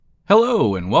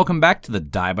Hello, and welcome back to the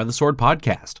Die by the Sword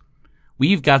podcast.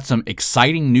 We've got some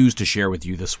exciting news to share with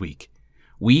you this week.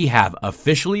 We have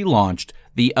officially launched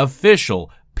the official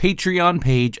Patreon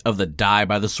page of the Die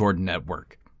by the Sword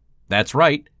Network. That's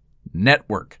right,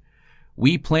 network.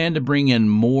 We plan to bring in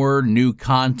more new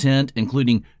content,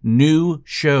 including new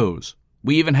shows.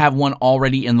 We even have one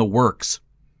already in the works.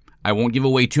 I won't give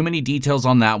away too many details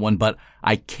on that one, but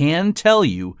I can tell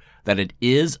you that it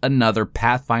is another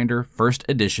Pathfinder First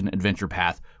Edition adventure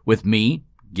path with me,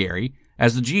 Gary,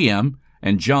 as the GM,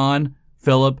 and John,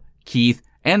 Philip, Keith,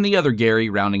 and the other Gary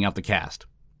rounding out the cast.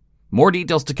 More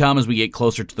details to come as we get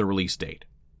closer to the release date.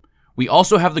 We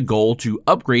also have the goal to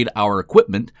upgrade our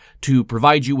equipment to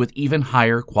provide you with even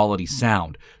higher quality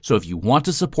sound. So if you want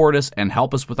to support us and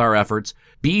help us with our efforts,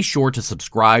 be sure to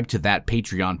subscribe to that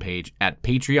Patreon page at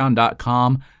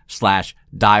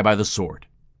patreon.com/diebythesword.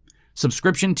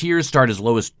 Subscription tiers start as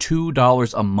low as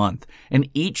 $2 a month, and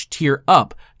each tier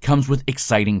up comes with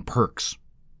exciting perks.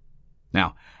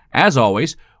 Now, as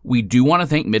always, we do want to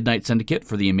thank Midnight Syndicate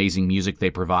for the amazing music they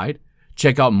provide.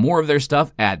 Check out more of their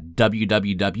stuff at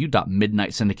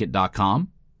www.midnightsyndicate.com.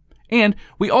 And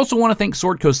we also want to thank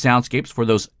Sword Coast Soundscapes for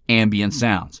those ambient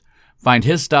sounds. Find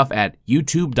his stuff at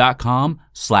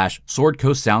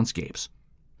youtube.com/swordcoastsoundscapes.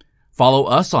 Follow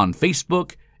us on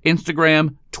Facebook,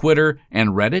 Instagram, Twitter, and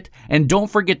Reddit. And don't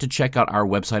forget to check out our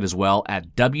website as well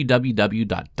at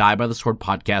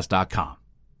www.diebytheswordpodcast.com.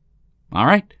 All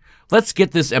right, let's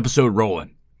get this episode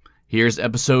rolling. Here's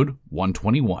episode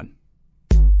 121.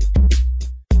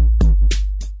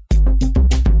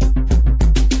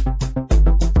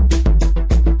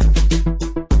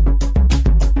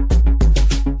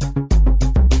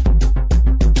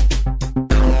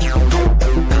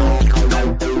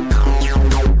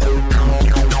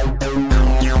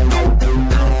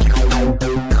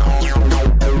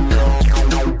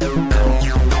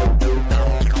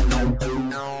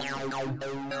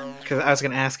 I was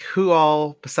going to ask who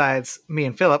all, besides me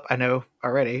and Philip, I know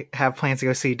already, have plans to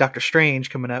go see Doctor Strange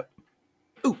coming up.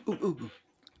 Ooh.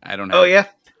 I don't have. Oh yeah,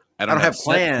 I don't have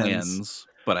plans,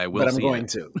 but I will. But I'm see going it.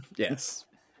 to. Yes.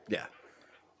 Yeah.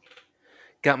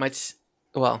 Got my.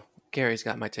 Well, Gary's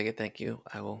got my ticket. Thank you.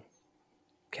 I will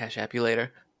cash app you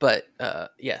later. But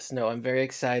yes, no, I'm very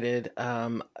excited.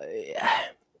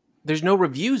 There's no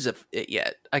reviews of it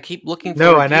yet. I keep looking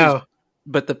for reviews, I know.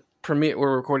 But the premiere,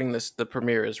 we're recording this, the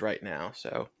premiere is right now,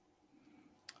 so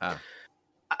I'm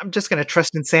just going to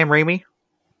trust in Sam Raimi.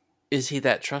 is he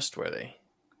that trustworthy?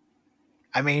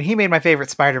 I mean, he made my favorite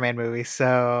Spider-Man movie,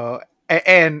 so,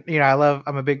 and you know,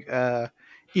 I'm a big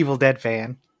Evil Dead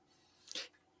fan.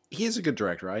 He is a good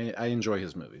director. I enjoy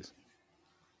his movies.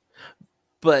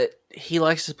 But he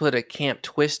likes to put a camp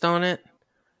twist on it.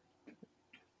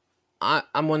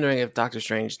 I'm wondering if Doctor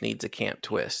Strange needs a camp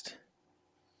twist.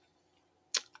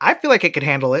 I feel like it could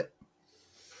handle it,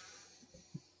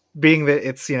 being that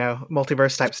it's, you know,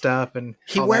 multiverse type stuff, and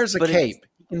He all wears that. a cape.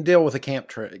 He can deal with a camp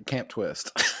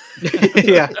twist.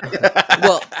 Yeah.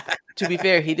 Well, to be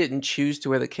fair, he didn't choose to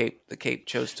wear the cape. The cape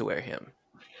chose to wear him.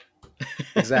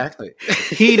 Exactly.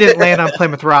 He didn't land on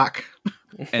Plymouth Rock.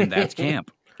 And that's camp.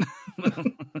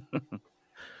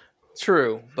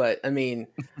 True, but I mean,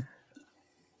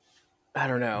 I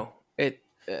don't know.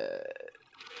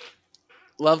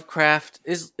 Lovecraft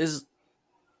is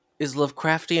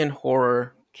Lovecraftian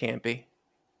horror campy.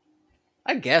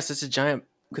 I guess it's a giant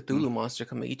Cthulhu monster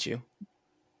come eat you.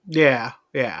 Yeah.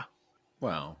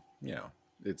 Well, you know,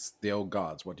 it's the old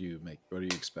gods. What do you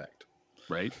expect?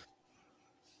 Right?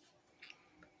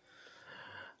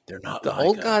 They're not The like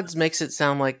old gods makes it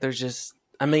sound like they're just.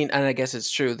 I mean, and I guess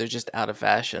it's true. They're just out of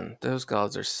fashion. Those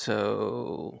gods are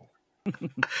so.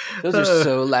 Those are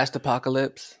so last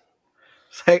apocalypse.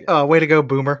 It's like, oh, way to go,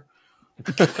 Boomer.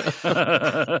 Would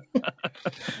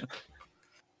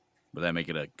that make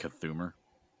it a Cthulhu?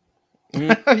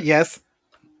 Yes.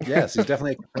 Yes, he's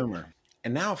definitely a consumer.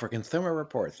 And now for consumer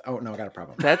reports. Oh no, I got a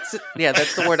problem. That's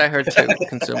the word I heard too.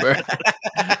 Consumer.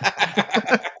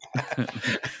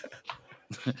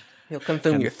 He'll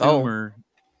consume your soul. Consumer.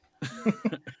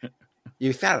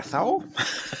 You got a soul?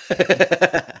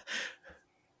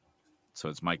 So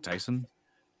it's Mike Tyson?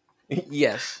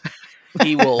 Yes,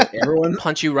 he will Everyone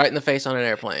punch you right in the face on an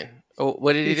airplane. Oh,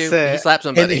 what did he do? He Slapped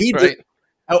somebody, he right? did-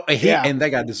 and that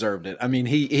guy deserved it. I mean,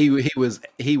 he was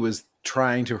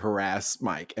trying to harass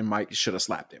Mike, and Mike should have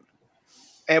slapped him.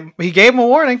 And he gave him a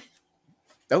warning.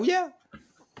 Oh yeah,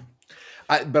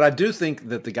 but I do think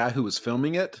that the guy who was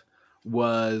filming it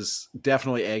was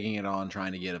definitely egging it on,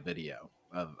 trying to get a video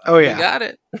of. Oh You yeah. got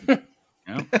it.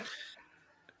 Yeah.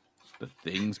 The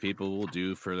things people will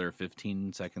do for their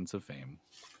 15 seconds of fame.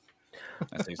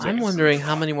 I say I'm six. wondering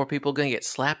how many more people are going to get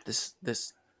slapped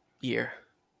this year.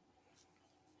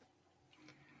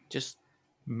 Just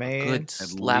Man. good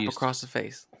slap least. across the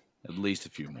face. At least a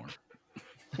few more.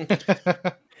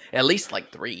 At least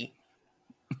like 3.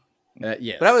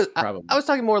 Yes, But probably. I was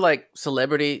talking more like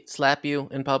celebrity slap you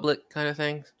in public kind of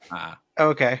things.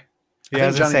 Okay. I Yeah,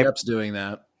 I think was gonna Johnny say, Depp's doing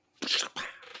that.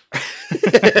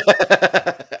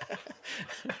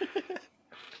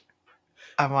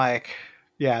 I'm like,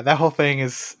 yeah, that whole thing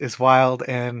is wild.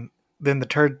 And then the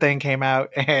turd thing came out,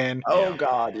 and Oh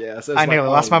God, yes. I nearly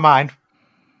lost my mind.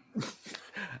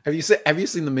 Have you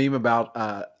seen the meme about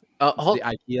Hold the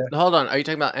IKEA? on. Are you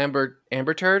talking about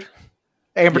Amber Turd?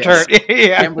 Amber Yes. Turd.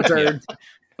 Yeah. Amber Turd.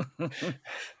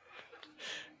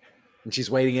 And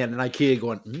she's waiting in an IKEA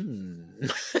going,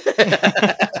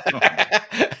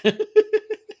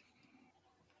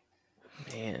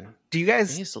 Man, Do you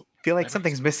guys feel like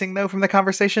something's missing though from the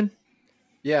conversation?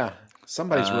 Yeah,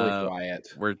 somebody's really quiet.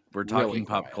 We're talking Really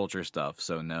pop quiet. culture stuff,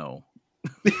 so no.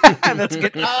 That's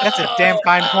good. That's a damn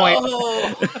fine point.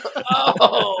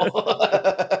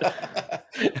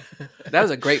 That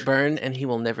was a great burn, and he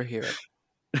will never hear it.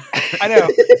 I know.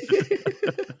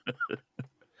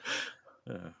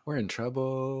 We're in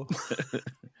trouble.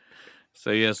 So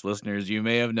yes, listeners, you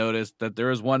may have noticed that there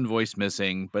is one voice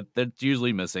missing, but that's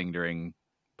usually missing during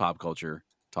pop culture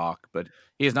talk. But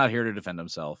he is not here to defend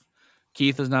himself.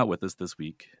 Keith is not with us this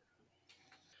week.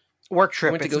 Work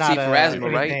trip. Went to It's go not see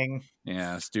Pharasma, right? anything.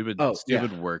 Yeah, stupid Oh, yeah.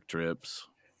 work trips.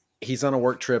 He's on a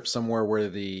work trip somewhere where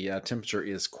the temperature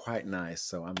is quite nice,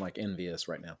 so I'm like envious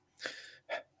right now.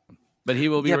 But he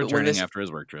will be Yeah, but when returning this- after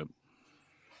his work trip.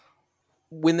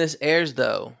 When this airs,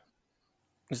 though,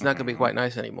 it's not going to be quite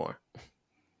nice anymore.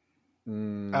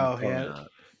 Oh, yeah.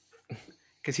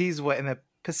 Because he's in the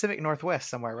Pacific Northwest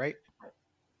somewhere, right?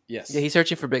 Yes. Yeah, he's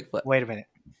searching for Bigfoot. Wait a minute.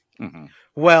 Mm-hmm.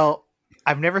 Well,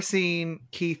 I've never seen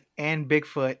Keith and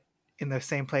Bigfoot in the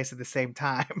same place at the same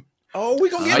time. Oh, we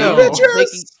gonna get So- the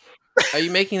pictures. Are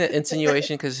you making that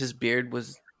insinuation because his beard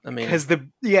was, Because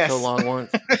so long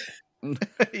once?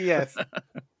 Yes.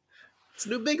 It's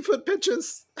new Bigfoot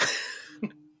pictures.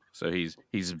 So he's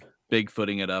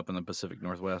Bigfooting it up in the Pacific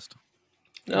Northwest.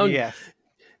 No, Yes.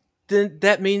 then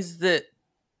that means that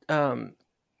John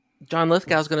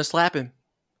Lithgow's going to slap him.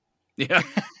 Yeah.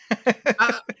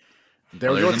 There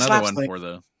Well, we go. there's with another slaps one thing.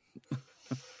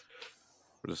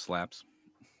 for the slaps.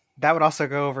 That would also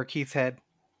go over Keith's head.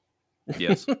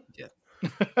 Yes. He'd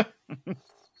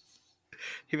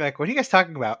be like, "What are you guys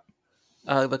talking about?"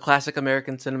 The classic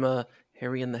American cinema,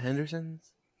 Harry and the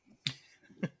Hendersons.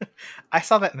 I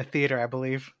saw that in the theater, I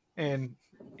believe, and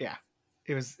yeah,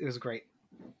 it was great.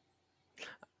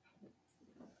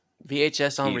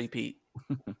 VHS on Keith. repeat.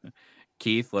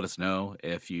 Keith, let us know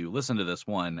if you listen to this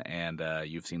one and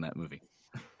you've seen that movie.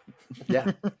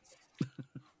 Yeah.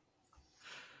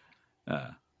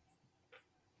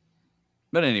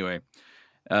 But anyway,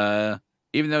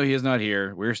 even though he is not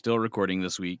here, we're still recording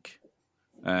this week.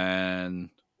 And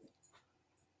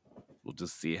we'll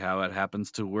just see how it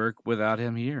happens to work without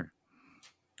him here.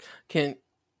 Can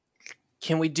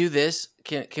we do this?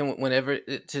 Can whenever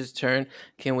it's his turn,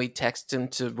 can we text him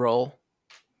to roll?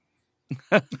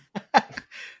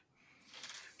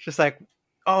 Just like,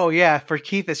 oh yeah, for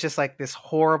Keith, it's just like this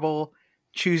horrible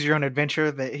choose your own adventure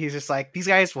that he's just like, these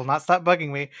guys will not stop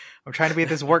bugging me. I'm trying to be at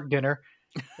this work dinner.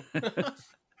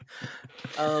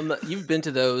 You've been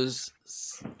to those.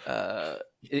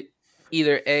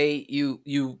 Either A,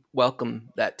 you welcome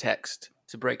that text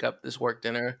to break up this work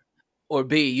dinner, or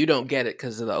B, you don't get it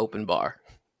because of the open bar.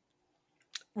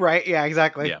 Right? Yeah,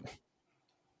 exactly. Yeah.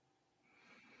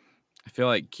 I feel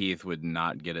like Keith would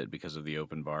not get it because of the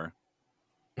open bar.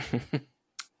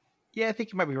 Yeah, I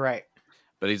think you might be right.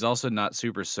 But he's also not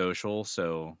super social,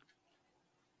 so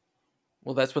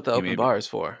Well, that's what the He open may be- bar is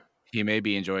for. he may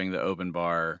be enjoying the open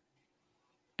bar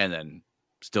and then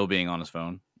still being on his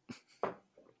phone.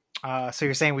 So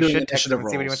you're saying we Doing should text him initiative and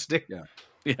see what he wants rolls. to do?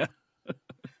 Yeah.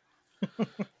 Yeah.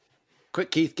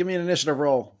 Quick, Keith, give me an initiative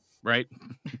roll. Right?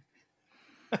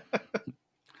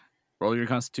 Roll your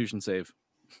Constitution save.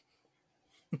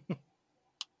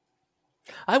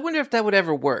 I wonder if that would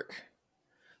ever work.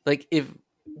 Like if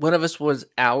one of us was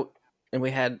out and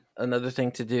we had another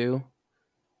thing to do,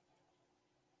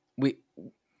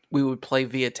 we would play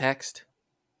via text.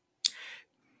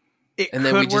 It And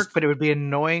then we could work, just- but it would be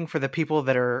annoying for the people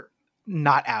that are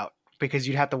not out because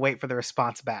you'd have to wait for the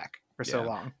response back for so Yeah.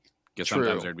 long. Because True.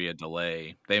 sometimes there'd be a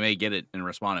delay. They may get it and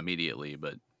respond immediately,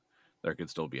 but there could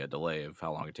still be a delay of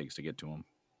how long it takes to get to them.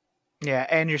 Yeah,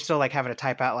 and you're still like having to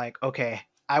type out like, okay,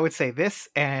 I would say this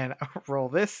and roll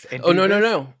this. And Oh do no.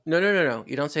 this. No.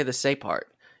 You don't say the say part.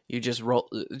 You just roll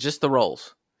just the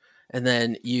rolls, and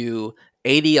then you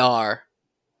ADR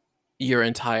your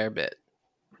entire bit.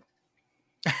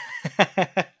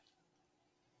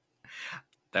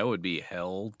 That would be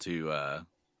hell to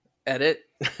Edit.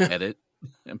 edit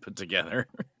and put together.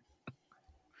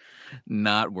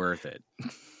 Not worth it.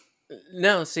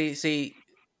 No, see,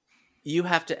 you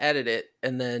have to edit it,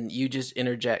 and then you just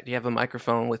interject. You have a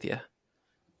microphone with you.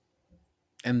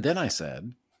 And then I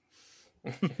said,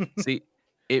 See,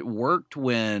 it worked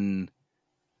when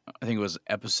I think it was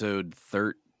episode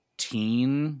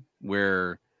 13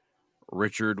 where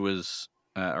Richard was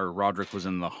or Roderick was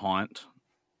in the haunt,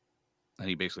 and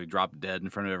he basically dropped dead in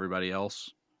front of everybody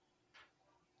else.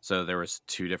 So there was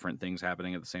two different things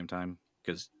happening at the same time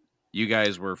because you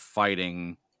guys were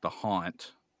fighting the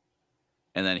haunt,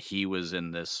 and then he was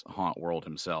in this haunt world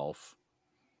himself,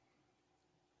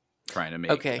 trying to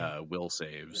make will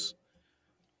saves.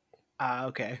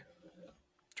 Okay.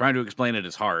 Trying to explain it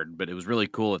is hard, but it was really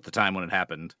cool at the time when it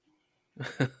happened.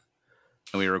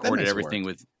 And we recorded everything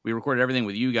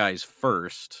with you guys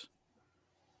first.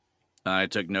 I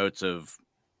took notes of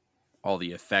all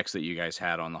the effects that you guys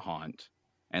had on the haunt,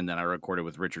 and then I recorded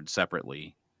with Richard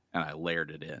separately, and I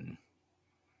layered it in,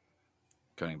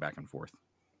 going back and forth.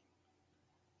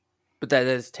 But that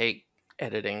does take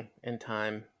editing and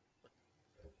time.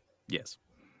 Yes,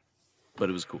 but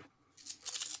it was cool.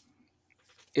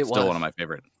 It Still was one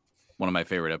of my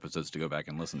favorite episodes to go back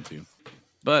and listen to.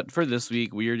 But for this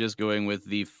week, we are just going with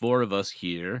the four of us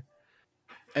here.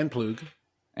 and Plug.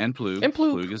 And Plug. And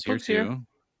Plug. Plug is here Plug's too. here.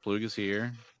 Plug is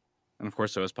here. And of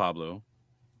course, so is Pablo.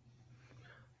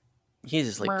 He's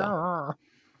asleep though.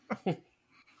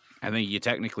 I think you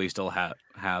technically still have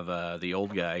the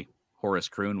old guy, Horace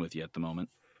Kroon, with you at the moment.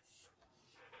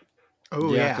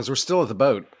 Oh, Yeah, yeah. because we're still at the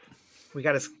boat. We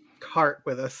got his cart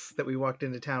with us that we walked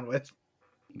into town with.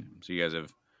 So you guys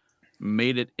have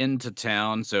made it into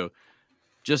town. So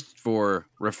just for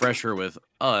refresher with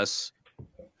us,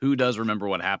 who does remember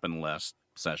what happened last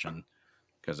session?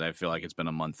 Because I feel like it's been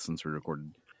a month since we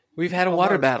recorded. We've had a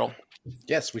water battle.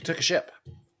 Yes, we took a ship.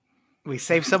 We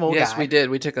saved some old Yes, guy. we did.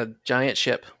 We took a giant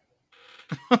ship.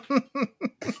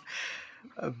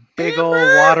 A big old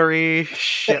watery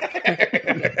ship.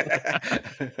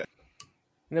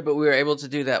 No, but we were able to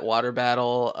do that water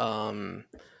battle.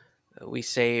 We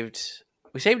saved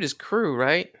his crew,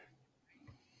 right?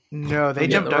 No, they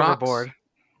From jumped the rocks? overboard.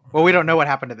 Well, we don't know what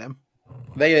happened to them.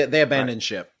 They abandoned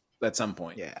ship at some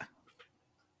point. Yeah.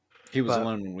 He was But-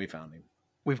 alone when we found him.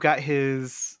 We've got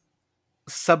his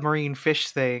submarine fish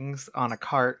things on a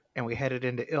cart, and we headed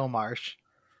into Ilmarsh.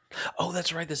 Oh,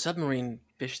 that's right, the submarine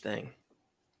fish thing.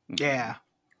 Yeah.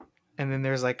 And then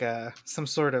there's like some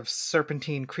sort of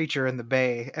serpentine creature in the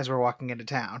bay as we're walking into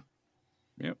town.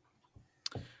 Yep.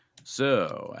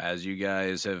 So, as you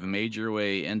guys have made your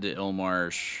way into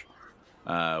Ilmarsh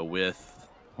with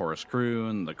Horace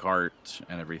Kroon, the cart,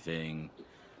 and everything,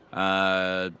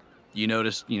 you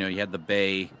noticed, you had the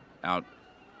bay out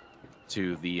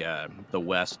to the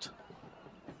west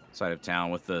side of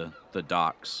town with the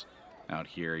docks out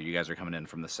here. You guys are coming in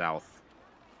from the south,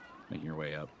 making your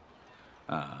way up.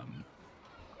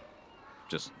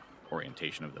 Just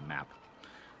orientation of the map.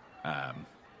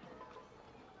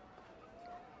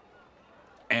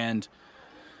 And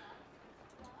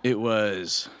it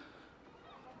was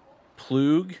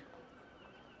Plug,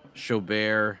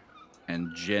 Chaubert,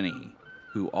 and Jenny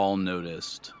who all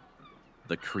noticed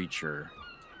the creature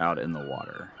out in the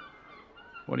water.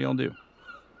 What do y'all do?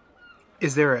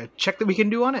 Is there a check that we can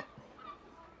do on it?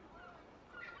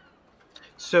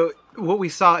 So what we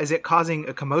saw, is it causing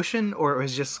a commotion, or it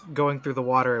was just going through the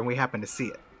water and we happened to see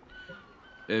it?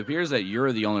 It appears that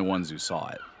you're the only ones who saw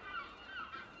it.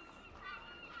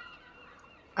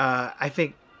 I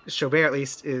think Chaubert at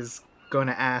least is going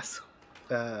to ask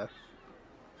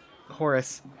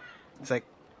Horace. It's like,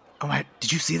 oh my,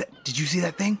 did you see that? Did you see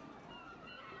that thing?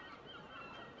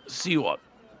 See what?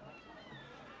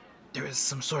 There was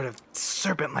some sort of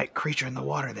serpent-like creature in the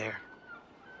water there.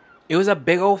 It was a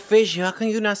big old fish. How can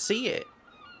you not see it?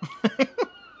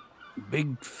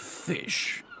 Big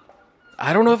fish.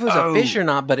 I don't know if it was Oh. a fish or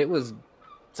not, but it was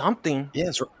something.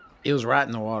 Yes, it was right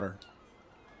in the water.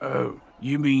 Oh,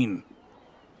 you mean,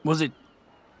 was it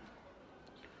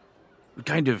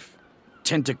kind of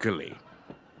tentacly?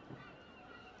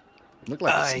 Looked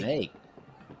like a I- snake.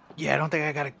 Yeah, I don't think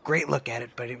I got a great look at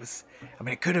it, but it was, I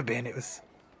mean, it could have been. It was,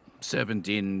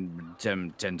 Serpentine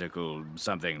tentacle,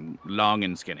 something long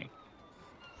and skinny.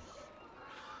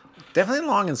 Definitely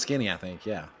long and skinny, I think.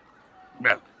 Yeah.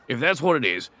 Well, if that's what it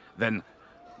is, then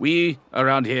we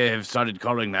around here have started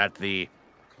calling that the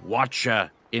Watcher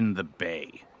in the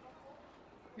Bay.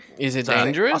 Is it Sorry.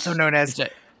 dangerous? Also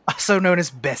known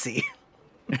as Bessie.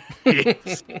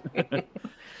 Yes.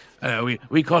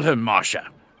 We call her Marsha.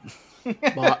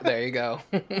 There you go.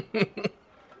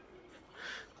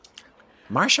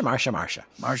 Marsha.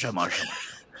 Marsha.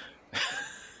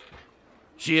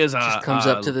 She is Just comes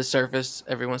up to the surface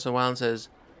every once in a while and says,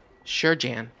 "Sure,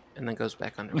 Jan," and then goes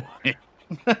back underwater.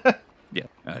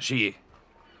 yeah. She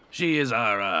is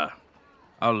our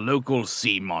local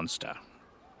sea monster.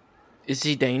 Is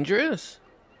he dangerous?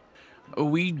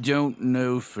 We don't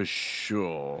know for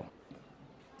sure.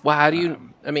 Well, how do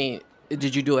you? I mean,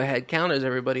 did you do a head count? Is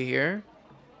everybody here?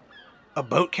 A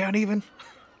boat count, even?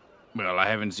 Well, I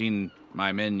haven't seen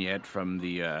my men yet from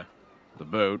the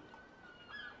boat.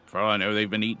 For all I know, they've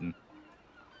been eaten.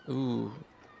 Ooh.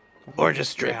 Or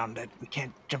just drowned. We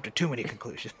can't jump to too many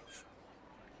conclusions.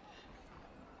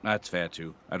 That's fair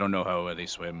too. I don't know how they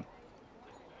swim.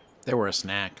 They were a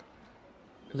snack.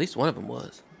 At least one of them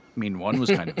was. I mean, one was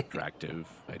kind of attractive.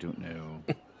 I don't know.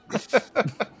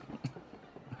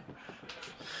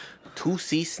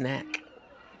 2C snack.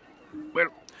 Well,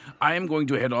 I am going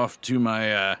to head off to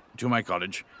my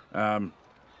college.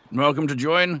 Welcome to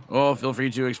join, or feel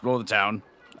free to explore the town.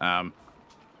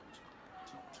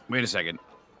 Wait a second.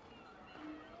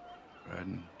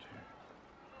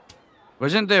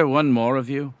 Wasn't there one more of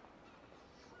you?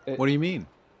 What do you mean?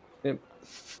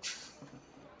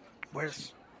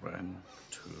 Where's 1,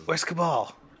 2. Where's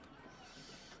Cabal?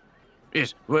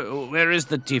 Yes. Where is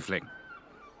the tiefling?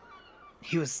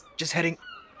 He was just heading.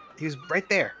 He was right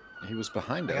there. He was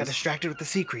behind I got us. distracted with the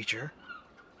sea creature.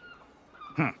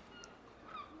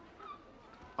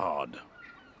 Odd.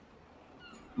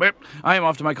 Well, I am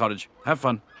off to my cottage. Have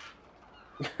fun.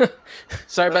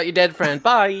 Sorry about your dead friend.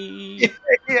 Bye.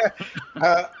 Yeah.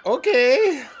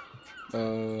 Okay.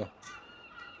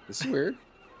 This is weird.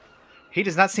 He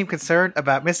does not seem concerned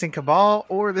about missing Cabal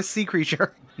or the sea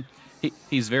creature.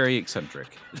 He's very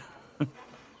eccentric.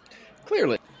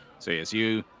 Clearly. So yes,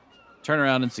 you turn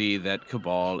around and see that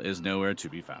Cabal is nowhere to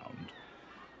be found.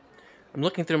 I'm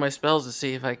looking through my spells to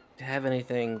see if I have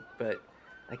anything, but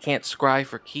I can't scry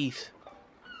for Keith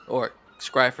or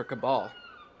scry for Cabal.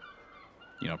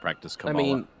 You know, practice Kabbalah. I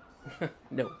mean,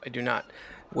 no, I do not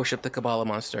worship the Kabbalah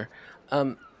monster.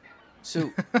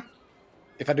 So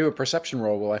If I do a perception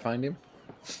roll, will I find him?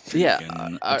 yeah, you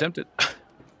can attempt it.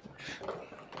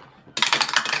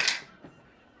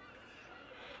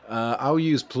 I'll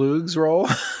use Plug's roll.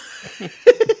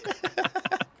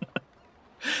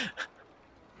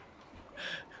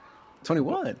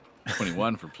 $21.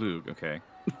 21 for Plug. Okay.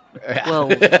 well,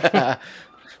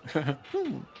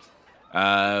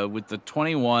 With the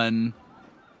 21,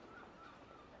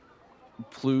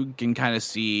 Plug can kind of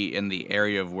see in the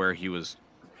area of where he was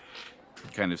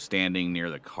kind of standing near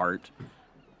the cart.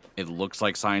 It looks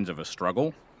like signs of a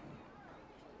struggle,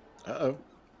 Uh-oh.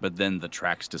 but then the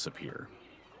tracks disappear.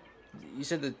 you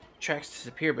said the tracks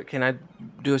disappear, but can I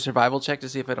do a survival check to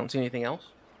see if I don't see anything else?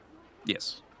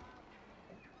 Yes.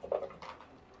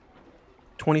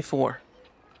 24.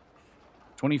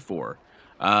 24.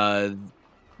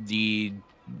 The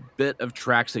bit of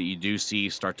tracks that you do see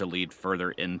start to lead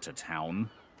further into town,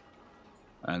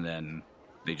 and then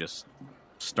they just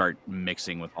start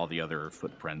mixing with all the other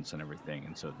footprints and everything,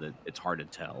 and so that it's hard to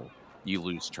tell. You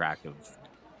lose track of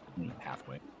the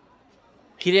pathway.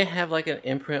 He didn't have like an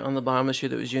imprint on the bottom of the shoe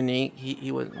that was unique.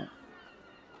 He wasn't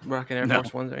rocking Air No.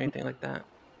 Force Ones or anything like that.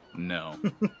 No.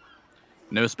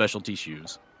 No specialty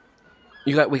shoes.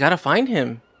 We got to find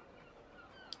him.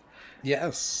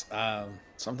 Yes.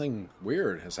 Something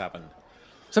weird has happened.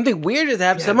 Something weird has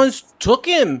happened. Yeah. Someone's took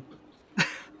him.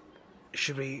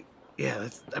 Should we? Yeah,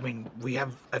 we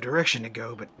have a direction to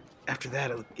go, but after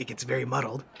that, it gets very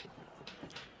muddled.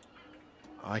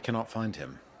 I cannot find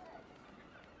him.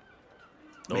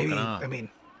 Maybe, can I. I mean,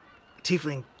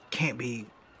 tiefling can't be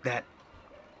that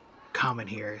common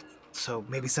here, so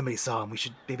maybe somebody saw him. We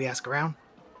should maybe ask around.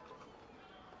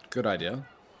 Good idea.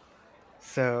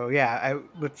 So yeah,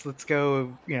 let's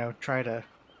go. Try to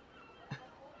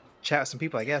chat with some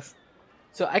people, I guess.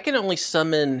 So I can only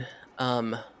summon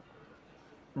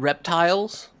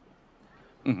reptiles.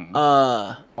 Mhm.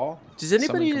 Paul? Does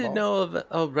anybody Summon Cabal? know of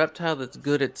a reptile that's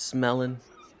good at smelling?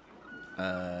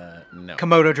 No.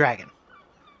 Komodo dragon.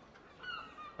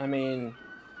 I mean,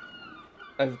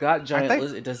 I've got giant they?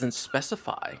 lizard. It doesn't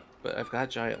specify, but I've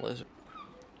got giant lizard.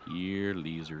 Here,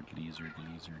 lizard.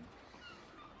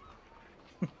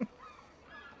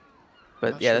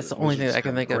 But Not yeah, sure that's the that only thing lizards that I can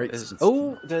have think of. great Is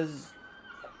sense.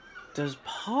 does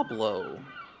Pablo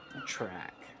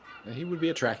track? He would be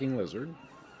a tracking lizard.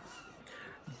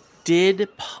 Did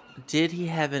he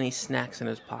have any snacks in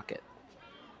his pocket?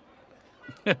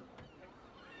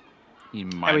 He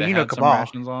might mean, have you know had some Cabal.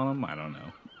 rations on him. I don't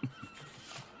know.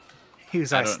 He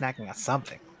was I always don't- snacking on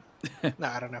something. No,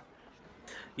 I don't know.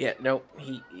 Yeah, no,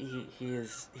 he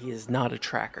is not a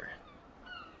tracker.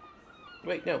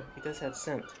 Wait, no, he does have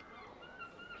scent.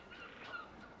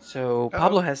 So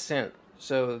Pablo has scent.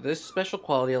 So this special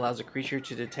quality allows a creature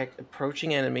to detect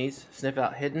approaching enemies, sniff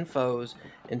out hidden foes,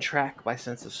 and track by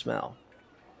sense of smell.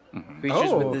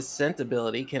 Creatures with this scent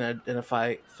ability can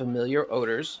identify familiar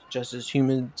odors, just as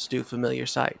humans do familiar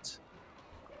sights.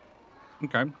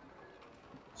 Okay.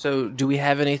 So, do we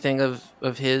have anything of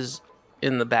his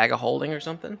in the bag of holding or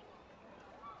something?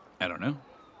 I don't know.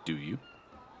 Do you?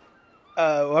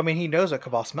 I mean, he knows what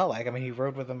Cabal smell like. I mean, he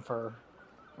rode with them for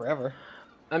forever.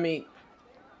 I mean,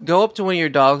 go up to one of your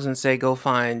dogs and say, "Go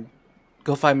find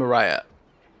Mariah."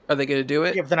 Are they going to do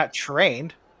it? Yeah, but they're not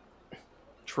trained.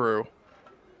 True.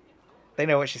 They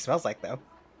know what she smells like, though.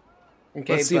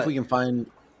 Okay, Let's see if but we can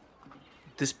find.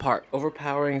 this part: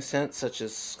 overpowering scents such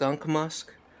as skunk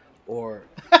musk or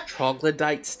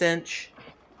troglodyte stench.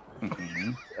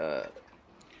 Mhm.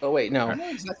 Oh wait, no,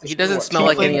 exactly he doesn't what- smell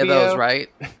like any of those, Tiefling right?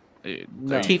 Are you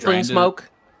Tiefling trying to- smoke.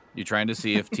 You trying to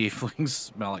see if tieflings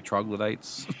smell like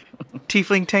troglodytes?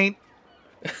 Tiefling taint.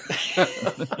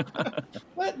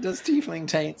 What does tiefling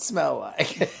taint smell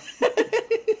like?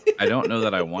 I don't know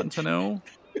that I want to know.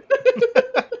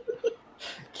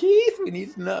 Keith, we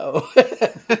need to know. You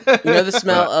know the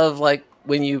smell of like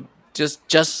when you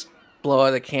just blow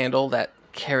out a candle, that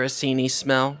kerosene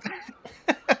smell.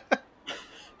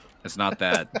 It's not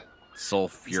that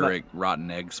sulfuric rotten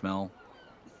egg smell.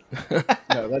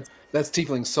 No, that's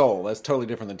tiefling soul. That's totally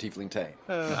different than tiefling taint.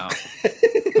 No.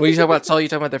 What are you talking about? Saul, you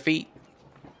talking about their feet?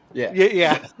 Yeah.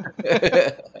 Yeah.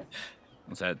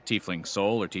 Is that tiefling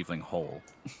soul or tiefling whole?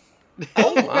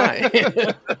 Oh my!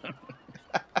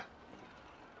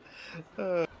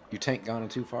 You taint gone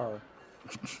too far.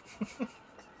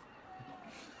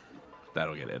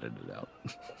 That'll get edited out.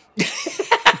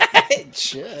 It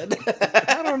should.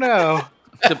 I don't know.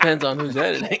 Depends on who's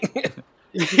editing.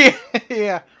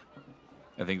 Yeah.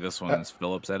 I think this one's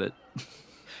Philip's edit.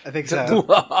 I think so.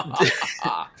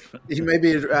 He may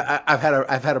be. I've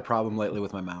had a problem lately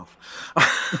with my mouth.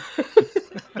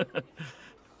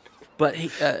 But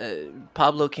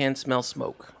Pablo can smell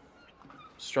smoke.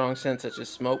 Strong scents such as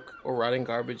smoke or rotting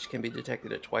garbage can be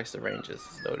detected at twice the range as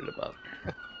noted above.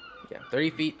 Yeah, 30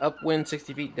 feet upwind,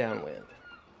 60 feet downwind.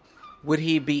 Would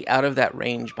he be out of that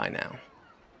range by now?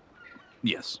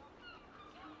 Yes.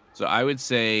 So I would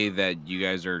say that you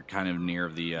guys are kind of near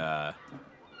the,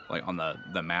 like on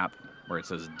the map where it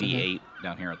says D8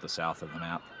 down here at the south of the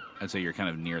map. I'd say you're kind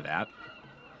of near that.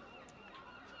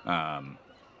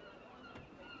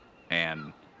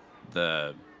 And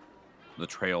the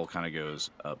trail kind of goes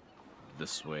up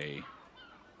this way,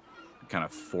 kind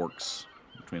of forks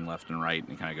between left and right,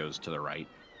 and kind of goes to the right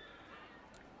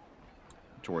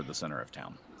toward the center of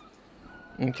town.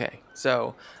 Okay,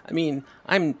 so, I mean,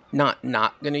 I'm not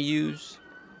going to use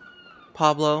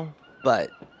Pablo,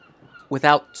 but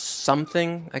without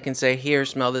something, I can say, here,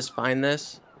 smell this, find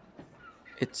this.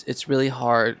 It's really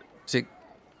hard to...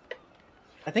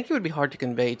 I think it would be hard to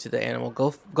convey to the animal.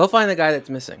 Go find the guy that's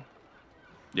missing.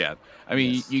 Yeah, I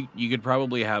mean, Yes. you could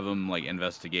probably have them like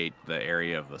investigate the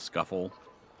area of the scuffle,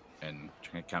 and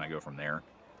kind of go from there.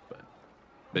 But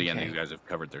again, Okay. these guys have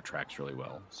covered their tracks really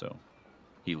well, so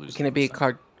he loses. Can it be a the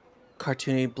scent.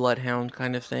 cartoony bloodhound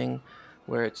kind of thing,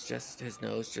 where it's just his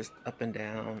nose just up and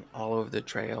down all over the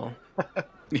trail,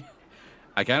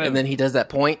 I kind of and then he does that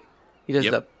point. He does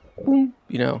Yep. the boom,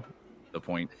 you know. the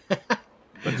point, but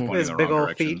it's pointing His in the big wrong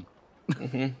old direction.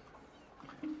 feet.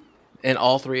 And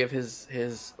all three of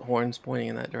his horns pointing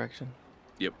in that direction.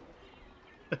 Yep.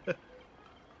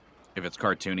 If it's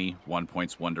cartoony, one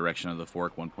points one direction of the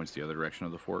fork, one points the other direction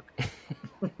of the fork.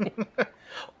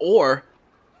 Or,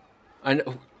 I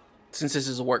know, since this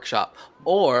is a workshop,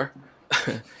 or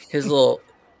his little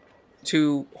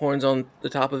two horns on the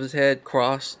top of his head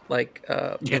cross like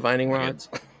divining rods.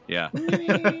 Yeah.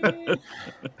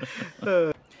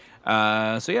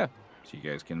 So yeah, so you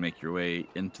guys can make your way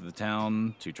into the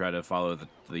town to try to follow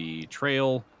the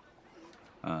trail.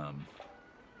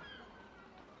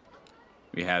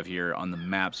 We have here on the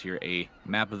maps here a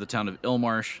map of the town of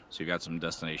Ilmarsh. So you've got some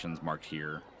destinations marked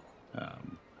here.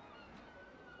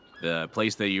 The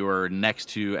place that you are next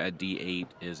to at D8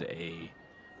 is it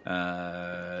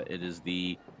is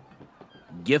the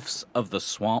Gifts of the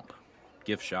Swamp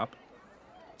gift shop.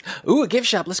 Ooh, a gift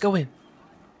shop. Let's go in.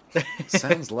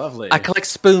 Sounds lovely. I collect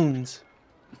spoons.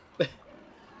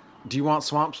 Do you want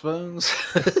swamp spoons?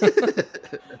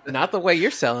 Not the way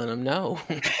you're selling them, no.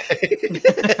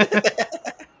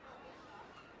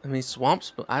 I mean, swamp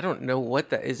spoon. I don't know what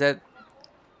that is. That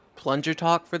plunger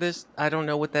talk for this? I don't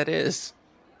know what that is.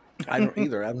 I don't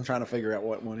either. I'm trying to figure out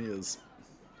what one is.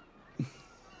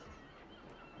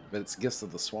 But it's Gifts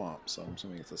of the Swamp, so I'm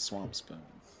assuming it's a swamp spoon.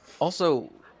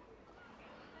 Also,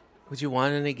 would you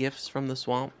want any gifts from the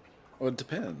swamp? Well, it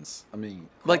depends. I mean,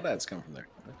 Like- crawdads come from there.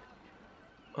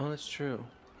 Oh, that's true.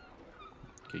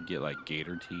 Could get like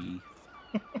gator tea.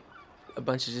 A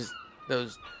bunch of just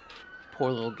those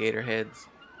poor little gator heads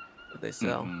that they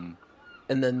sell. Mhm.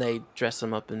 And then they dress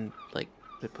them up and, like,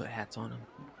 they put hats on them.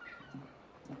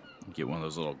 Get one of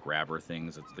those little grabber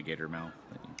things. That's the gator mouth.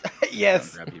 That you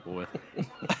Yes, grab people with.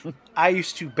 I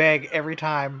used to beg every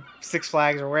time Six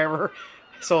Flags or wherever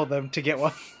sold them to get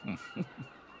one.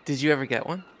 Did you ever get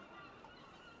one?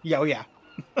 Yeah, oh yeah,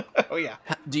 oh yeah.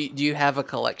 Do you have a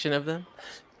collection of them?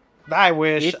 I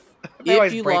wish. If, They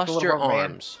always if you break the lost little your rubber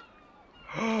band.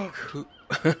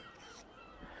 arms,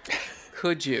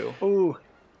 could you? Ooh,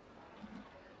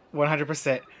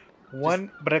 100%.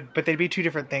 One, but they'd be two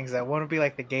different things. That one would be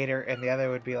like the gator, and the other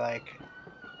would be like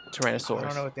Tyrannosaurus. I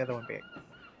don't know what the other one would be.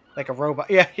 Like a robot.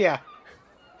 Yeah, yeah.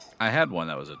 I had one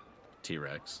that was a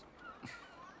T-Rex.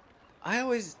 I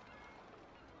always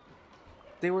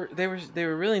they were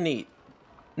really neat.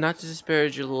 Not to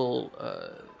disparage your little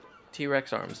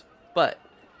T-Rex arms, but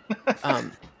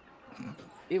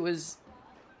it was.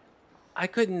 I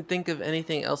couldn't think of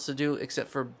anything else to do except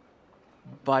for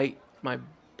bite my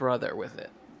brother with it.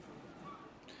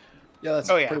 Yeah, that's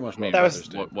Oh, yeah. pretty much what That was-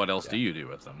 brothers do. What else do you do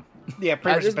with them? Yeah,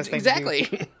 pretty much the best thing to do.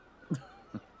 exactly.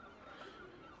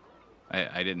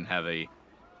 I didn't have a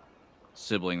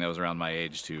sibling that was around my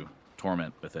age to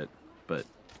torment with it, but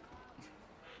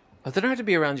But they don't have to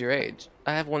be around your age.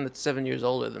 I have one that's 7 years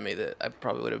older than me that I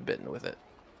probably would have bitten with it.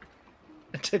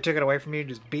 Took it away from you,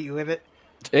 just beat you with it.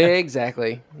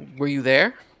 Exactly. Were you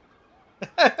there?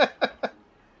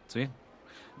 so yeah.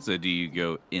 So do you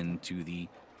go into the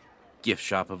gift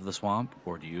shop of the swamp,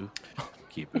 or do you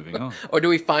keep moving on? Or do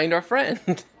we find our friend?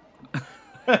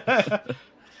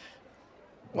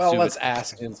 Well, Assume let's it's-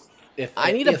 ask him if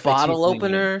I need a if bottle tiefling-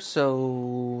 opener, so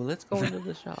let's go into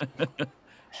the shop.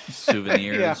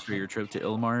 Souvenirs Yeah. for your trip to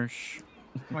Ilmarsh.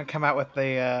 I'm gonna come out with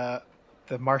the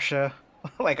Marsha,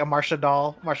 like a Marsha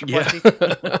doll, Marsha Yeah.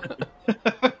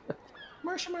 plushie.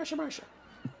 Marsha.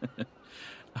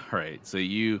 All right, so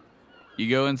you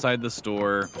go inside the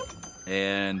store,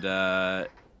 and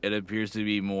it appears to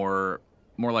be more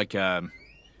like an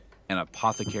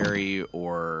apothecary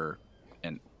or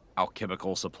an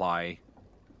alchemical supply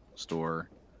store.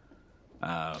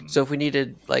 So if we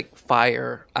needed like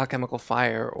fire, alchemical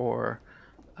fire, or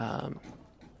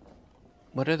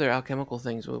what other alchemical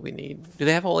things would we need? Do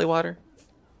they have holy water?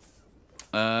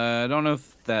 I don't know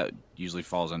if that usually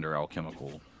falls under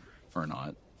alchemical or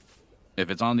not. If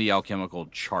it's on the alchemical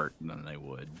chart, then they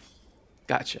would.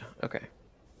 Gotcha. Okay.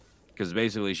 Because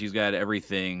basically, she's got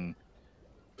everything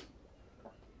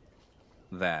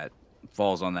that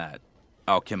falls on that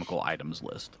alchemical items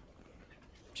list.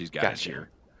 She's got Gotcha. it here.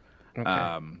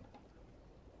 Okay.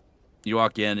 You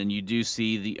walk in, and you do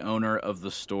see the owner of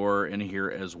the store in here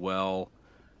as well.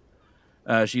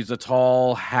 She's a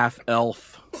tall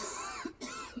half-elf.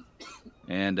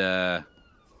 And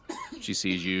she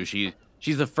sees you.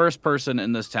 She's the first person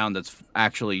in this town that's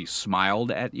actually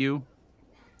smiled at you.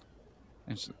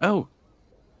 And she's, oh,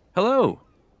 hello.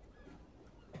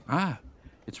 Ah,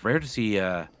 it's rare to see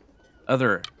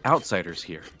other outsiders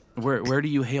here. Where do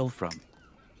you hail from?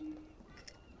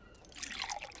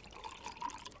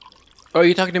 Oh, are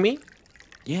you talking to me?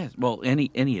 Yes, well,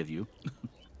 any of you.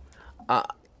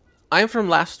 I'm from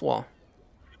Last Wall.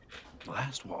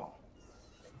 Last Wall.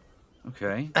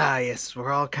 Okay. Ah, yes,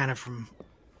 we're all kind of from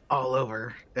all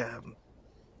over.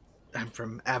 I'm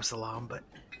from Absalom, but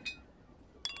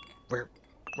we're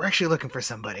actually looking for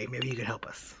somebody. Maybe you could help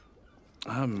us.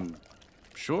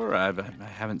 Sure. I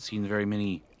haven't seen very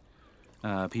many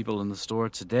people in the store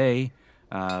today.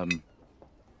 But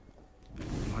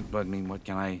I mean, what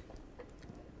can I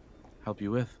help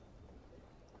you with?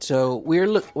 So we're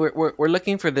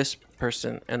looking for this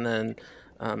person, and then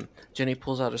Jenny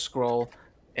pulls out a scroll,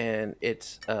 and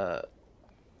it's a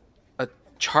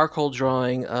charcoal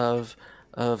drawing of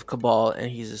Cabal, and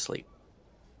he's asleep.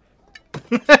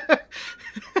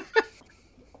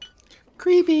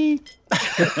 Creepy.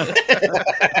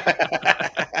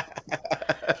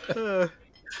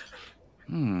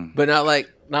 But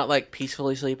not like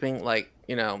peacefully sleeping, like,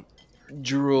 you know,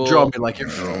 drool. Draw me like your.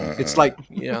 It's like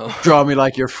You know, draw me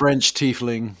like your French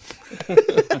tiefling.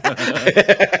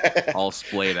 All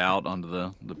splayed out onto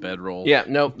the bedroll. yeah,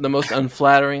 no, the most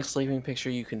unflattering sleeping picture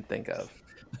you can think of.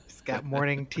 It's got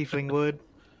morning tiefling wood.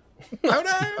 Oh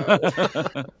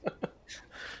no!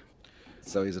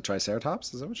 So he's a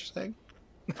Triceratops? Is that what you're saying?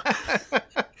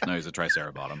 No, he's a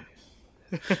Tricerabottom.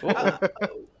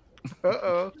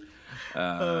 Uh-oh.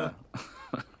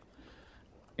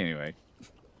 Anyway,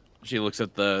 she looks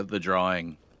at the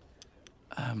drawing.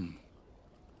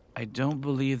 I don't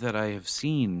believe that I have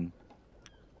seen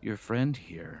your friend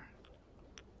here.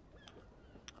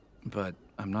 But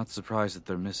I'm not surprised that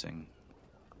they're missing.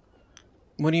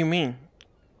 What do you mean?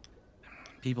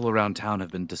 People around town have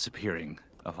been disappearing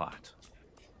a lot.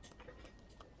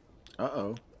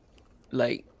 Uh-oh.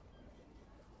 Like,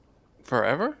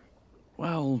 forever?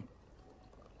 Well,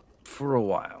 for a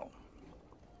while.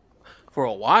 For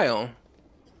a while?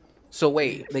 So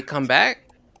wait, they come back?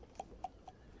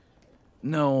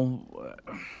 No.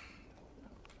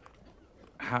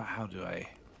 How do I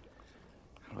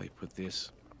put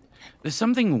this? There's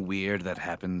something weird that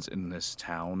happens in this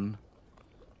town.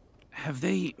 Have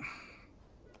they...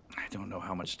 I don't know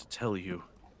how much to tell you.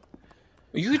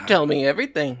 You could tell me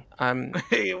everything.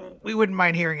 We wouldn't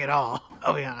mind hearing it all,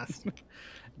 I'll be honest.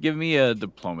 Give me a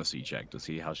diplomacy check to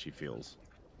see how she feels.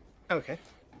 Okay.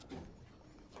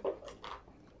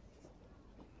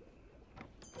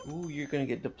 Ooh, you're gonna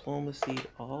get diplomacy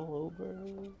all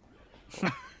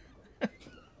over.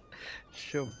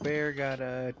 Chaubert got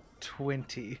a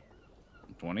 20.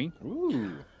 20?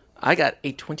 Ooh. I got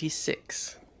a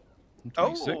 26.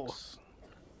 26.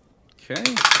 Okay.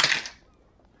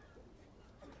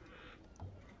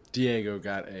 Diego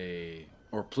got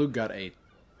Plug got a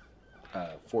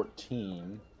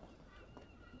 14.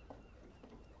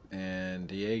 And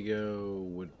Diego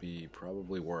would be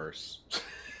probably worse.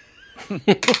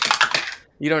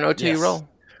 You don't know till Yes. you roll.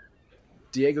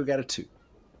 Diego got a 2.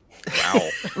 Wow.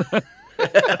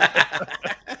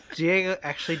 Diego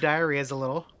actually diarrhea's a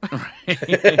little.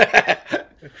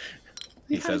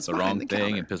 He says the wrong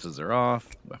thing and pisses her off.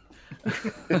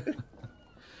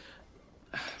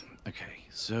 Okay,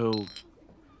 so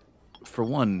for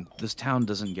one, this town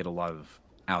doesn't get a lot of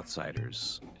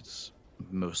outsiders. It's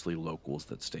mostly locals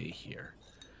that stay here.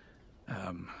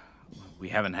 We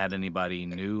haven't had anybody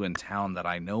new in town that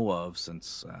I know of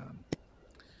since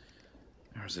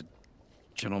there was a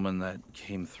gentleman that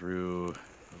came through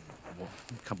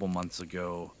a couple months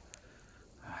ago.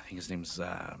 I think his name's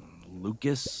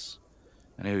Lucas.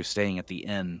 I know he was staying at the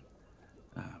inn.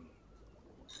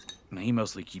 And he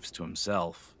mostly keeps to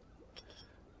himself.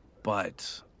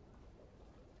 But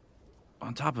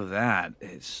on top of that,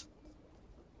 it's...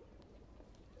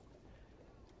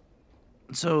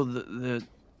 So the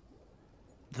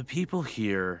people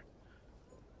here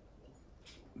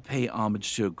pay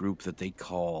homage to a group that they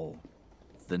call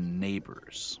the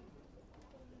Neighbors.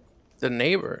 The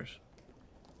neighbors.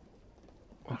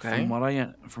 Okay.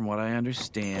 From what I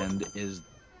understand, is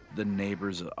the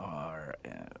Neighbors are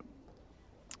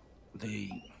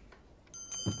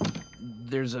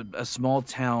there's a small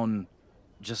town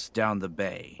just down the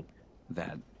bay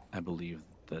that I believe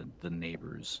the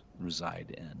Neighbors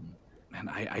reside in. And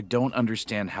I don't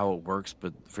understand how it works,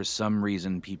 but for some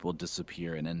reason people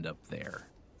disappear and end up there.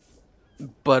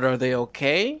 But are they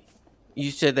okay?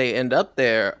 You said they end up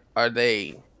there. Are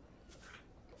they...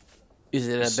 Is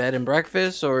it a bed and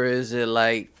breakfast, or is it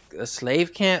like a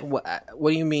slave camp? What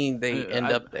do you mean they end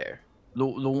up there? The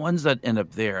ones that end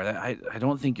up there, I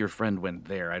don't think your friend went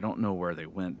there. I don't know where they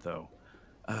went, though.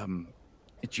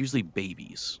 It's usually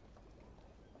babies.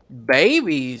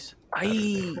 Babies?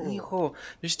 Ay, hijo.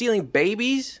 They're stealing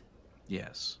babies?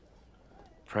 Yes.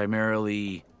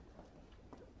 Primarily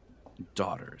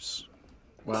daughters.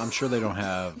 Well, I'm sure they don't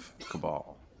have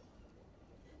Cabal.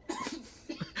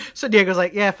 So Diego's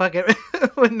like, yeah, fuck it.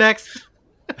 What next?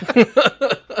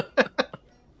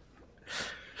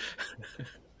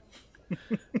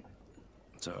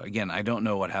 So, again, I don't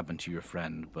know what happened to your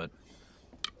friend, but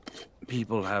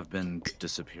people have been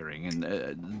disappearing.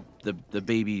 And the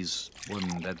babies,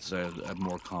 that's a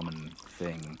more common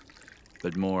thing.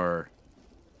 But more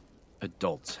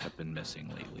adults have been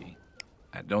missing lately.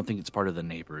 I don't think it's part of the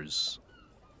Neighbors,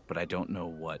 but I don't know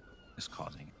what is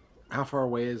causing it. How far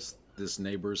away is this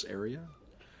Neighbors area?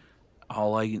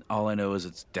 All I know is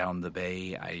it's down the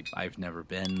bay. I've never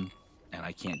been, and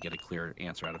I can't get a clear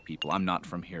answer out of people. I'm not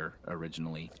from here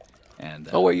originally, and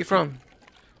Oh, where are you from?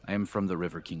 I am from the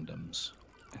River Kingdoms,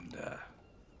 and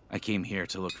I came here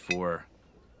to look for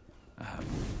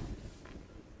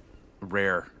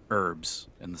rare herbs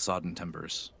in the Sodden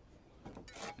Timbers,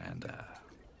 and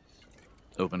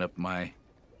open up my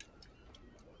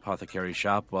apothecary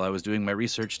shop while I was doing my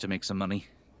research to make some money.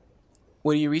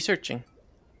 What are you researching?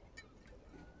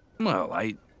 Well,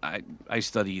 I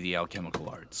study the alchemical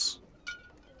arts.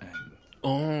 And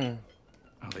Oh,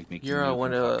 like making you're new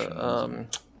one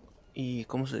concoctions. y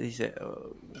 ¿cómo se dice?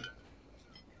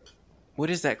 What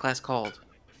is that class called?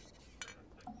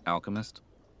 Alchemist.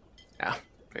 Ah,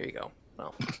 there you go.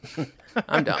 Well,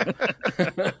 I'm done.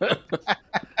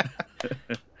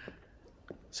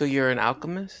 So you're an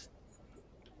alchemist?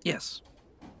 Yes.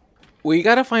 We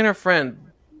gotta find our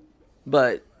friend,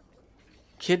 but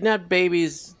kidnapped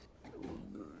babies.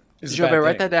 It's a Jobe, bad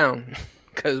write thing. that down,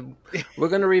 because we're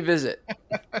gonna revisit.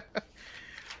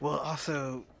 Well,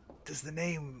 also, does the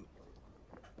name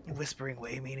Whispering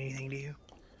Way mean anything to you?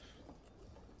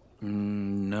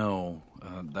 No,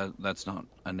 that's not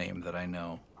a name that I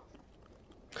know.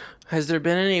 Has there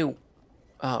been any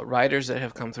riders that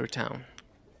have come through town?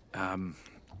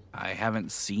 I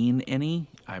haven't seen any.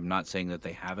 I'm not saying that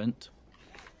they haven't.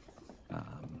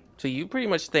 So you pretty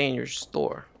much stay in your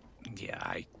store. Yeah,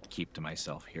 I keep to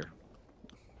myself here.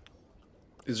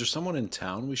 Is there someone in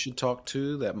town we should talk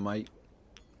to that might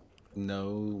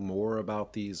know more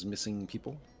about these missing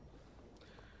people?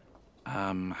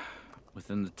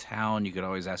 Within the town, you could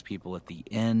always ask people at the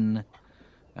inn.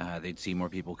 They'd see more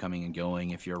people coming and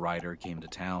going if your rider came to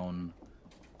town.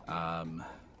 You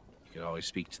could always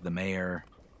speak to the mayor.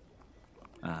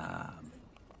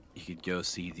 You could go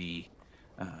see the.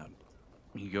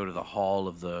 You could go to the hall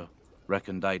of the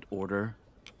Recondite Order.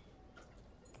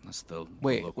 That's the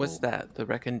Wait, local, what's that? The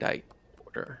Recondite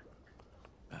Order.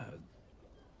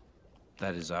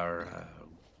 That is our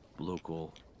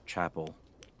local chapel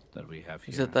that we have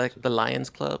here. Is it like the Lions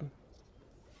Club?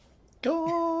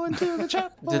 Going to the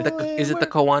chapel. Is it the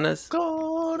Kiwanis?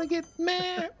 Gonna get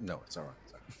married. No, it's all right.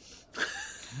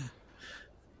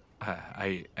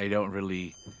 Sorry. I don't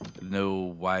really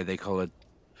know why they call it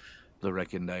the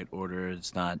Recondite Order.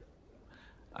 It's not.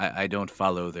 I don't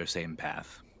follow their same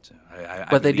path. So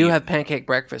But they do believe- have pancake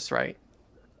breakfast, right?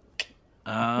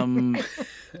 I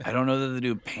don't know that they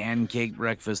do pancake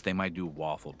breakfast. They might do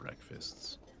waffle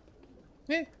breakfasts.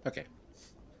 Okay.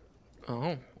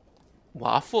 Oh,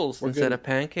 waffles We're instead good. of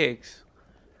pancakes.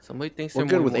 Somebody thinks We're they're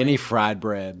good more with any fried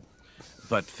bread.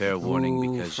 But fair warning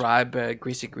Ooh, because fried bread,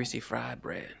 greasy fried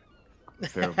bread.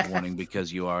 fair warning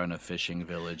because you are in a fishing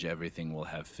village. Everything will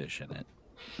have fish in it.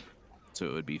 So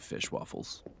it would be fish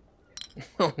waffles.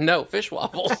 Oh no, fish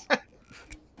waffles.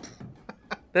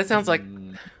 That sounds like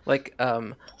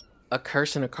a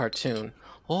curse in a cartoon.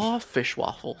 Oh, fish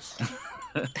waffles.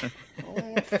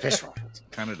 Fish waffles.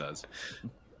 Kind of does.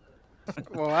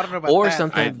 Well, I don't know about Or that.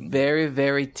 something very,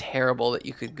 very terrible that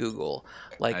you could Google,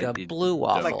 like I a did- blue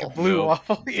waffle. like a blue Nope.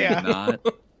 waffle. Yeah. Do not.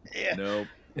 Yeah. Nope.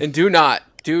 And do not.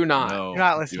 No. You're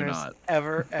not listeners. Do not.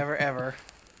 Ever.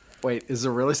 Wait, is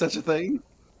there really such a thing?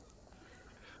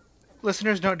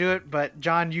 Listeners don't do it, but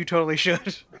John, you totally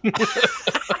should.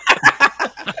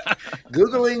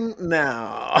 Googling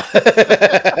now.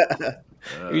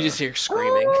 You just hear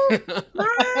screaming.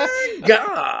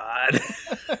 God.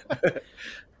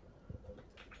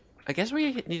 I guess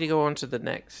we need to go on to the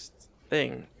next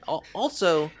thing.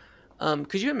 Also,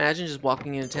 could you imagine just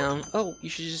walking into town? Oh, you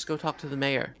should just go talk to the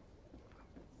mayor.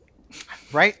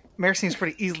 Right? Mayor seems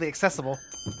pretty easily accessible.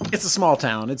 It's a small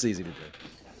town. It's easy to do.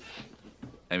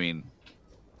 I mean,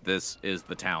 this is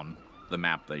the town, the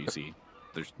map that you see.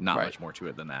 There's not Right. much more to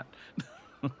it than that.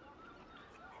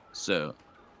 So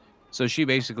she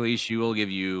will give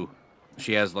you.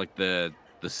 She has like the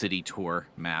city tour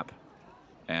map,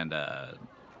 and it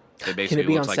basically Can it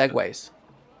be on looks like segways?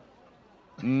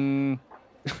 Mm,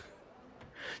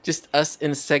 Just us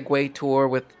in a Segway tour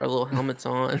with our little helmets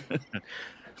on.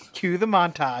 Cue the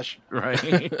montage. right.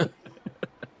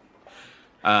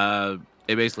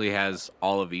 It basically has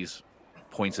all of these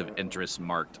points of interest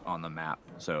marked on the map.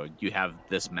 So you have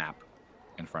this map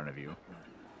in front of you.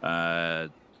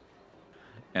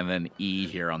 And then E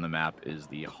here on the map is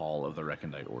the Hall of the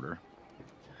Recondite Order.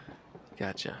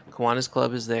 Gotcha. Kiwanis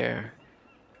Club is there.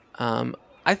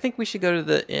 I think we should go to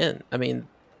the inn. I mean,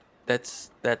 that's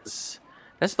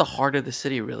the heart of the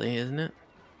city, really, isn't it?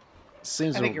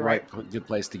 Seems I a think you're good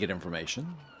place to get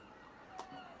information.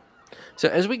 So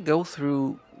as we go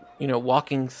through,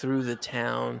 walking through the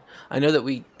town, I know that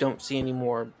we don't see any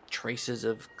more traces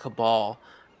of Cabal,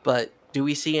 but do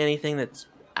we see anything that's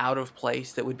out of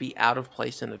place that would be out of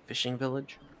place in a fishing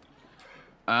village?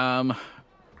 Not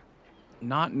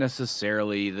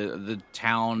necessarily. The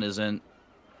town isn't.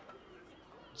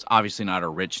 It's obviously not a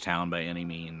rich town by any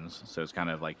means, so it's kind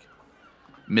of like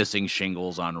missing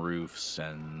shingles on roofs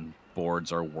and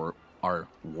boards are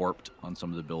warped on some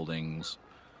of the buildings.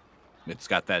 It's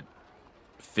got that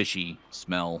fishy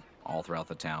smell all throughout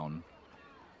the town.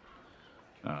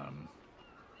 But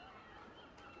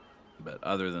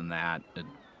other than that,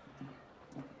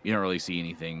 you don't really see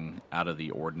anything out of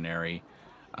the ordinary.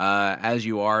 As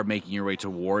you are making your way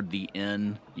toward the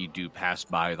inn, you do pass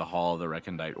by the Hall of the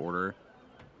Recondite Order,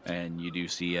 and you do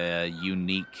see a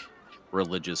unique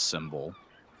religious symbol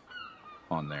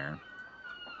on there.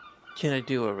 Can I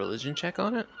do a religion check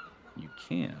on it? You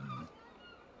can.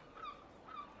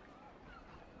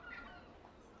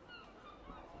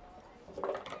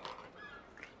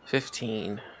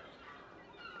 $15.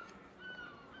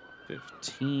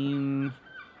 15.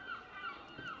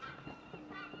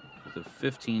 The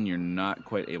 15, you're not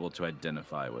quite able to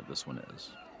identify what this one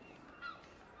is.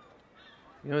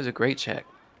 You know, it was a great check,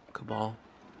 Cabal.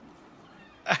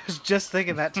 I was just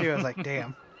thinking that too. I was like,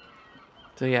 damn.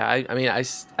 So yeah, I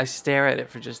stare at it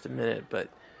for just a minute, but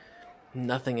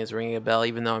nothing is ringing a bell,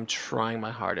 even though I'm trying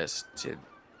my hardest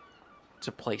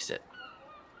to place it.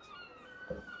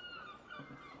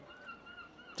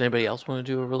 Does anybody else want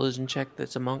to do a religion check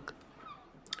that's a monk?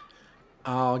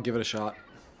 I'll give it a shot.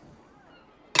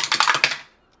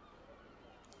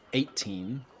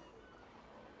 18.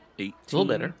 18. It's a little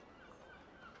better.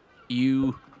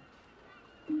 You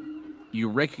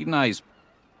recognize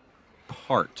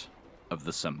part of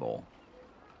the symbol,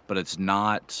 but it's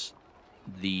not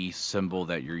the symbol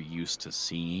that you're used to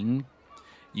seeing.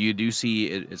 You do see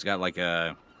it's got like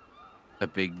a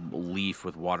big leaf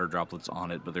with water droplets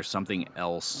on it, but there's something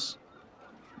else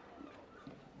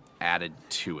added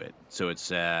to it. So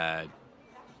it's a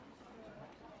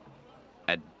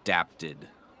adapted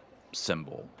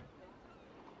symbol,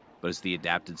 but it's the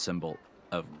adapted symbol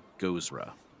of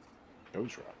Gozra.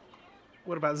 Gozra.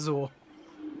 What about Zool?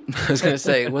 I was gonna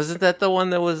say, wasn't that the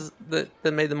one that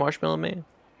made the Marshmallow Man?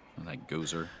 Like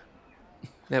Gozer.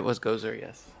 That was Gozer,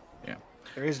 yes. Yeah.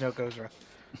 There is no Gozra.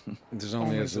 There's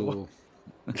only a Zool.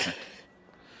 Zool.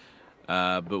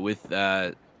 But with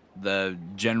the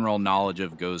general knowledge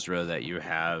of Gozra that you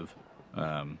have,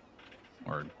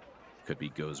 or could be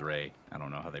Gozre, I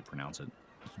don't know how they pronounce it.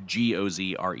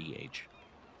 Gozreh.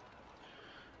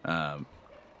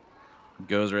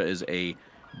 Gozra is a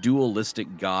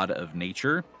dualistic god of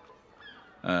nature.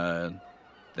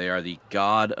 They are the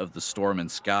god of the storm and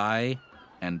sky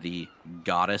and the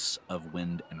goddess of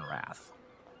wind and wrath.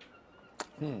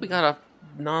 We got a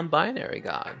non-binary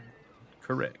god.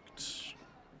 Correct.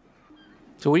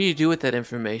 So what do you do with that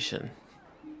information?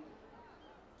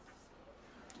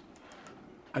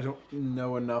 I don't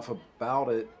know enough about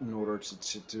it in order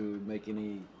to make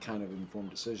any kind of informed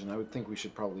decision. I would think we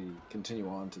should probably continue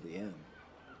on to the end.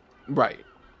 Right.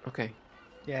 Okay.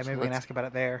 Yeah, So maybe we can let's- ask about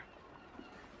it there.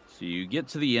 So you get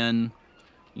to the inn.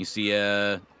 You see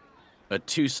a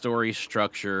 2-story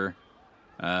structure.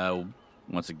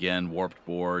 Once again, warped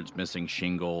boards, missing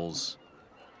shingles.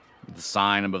 The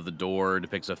sign above the door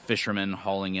depicts a fisherman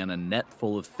hauling in a net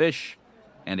full of fish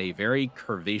and a very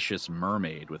curvaceous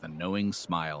mermaid with a knowing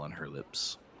smile on her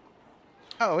lips.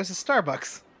 Oh, it's a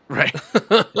Starbucks. Right.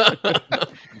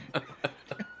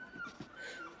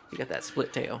 You got that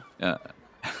split tail. Yeah.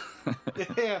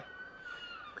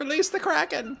 Release the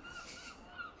Kraken!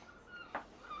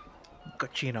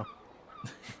 Cochino.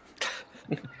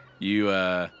 You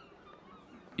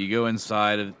go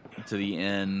inside to the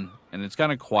inn, and it's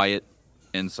kind of quiet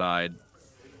inside.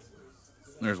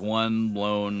 There's one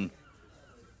lone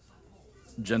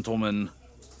gentleman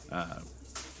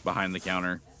behind the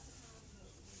counter.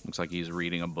 Looks like he's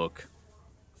reading a book.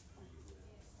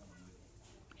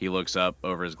 He looks up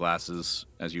over his glasses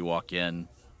as you walk in,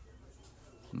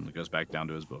 and goes back down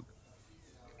to his book.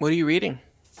 What are you reading?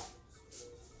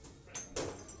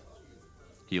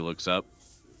 He looks up,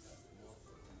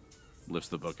 lifts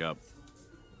the book up,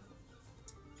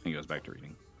 and goes back to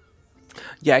reading.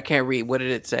 Yeah, I can't read. What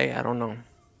did it say? I don't know.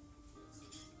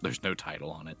 There's no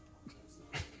title on it.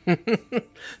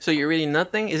 So you're reading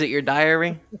nothing? Is it your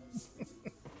diary?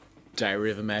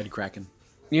 Diary of a Mad Kraken.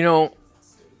 You know,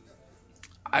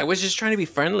 I was just trying to be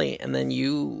friendly, and then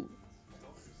you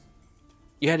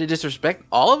had to disrespect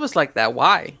all of us like that.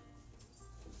 Why?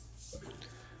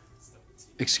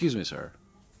 Excuse me, sir.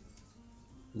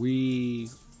 We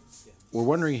were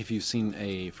wondering if you've seen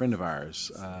a friend of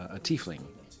ours, a tiefling,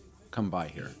 come by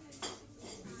here.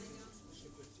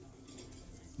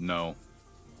 No.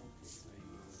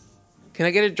 Can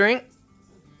I get a drink?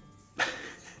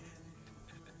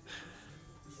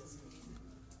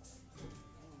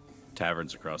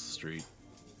 Taverns across the street.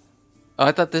 Oh,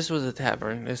 I thought this was a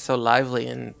tavern. It's so lively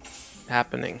and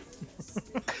happening.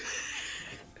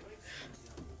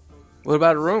 What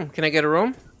about a room? Can I get a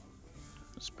room?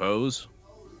 I suppose.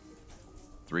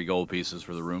 3 gold pieces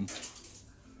for the room.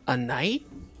 A night?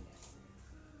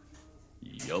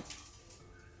 Yup.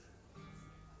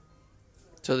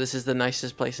 So this is the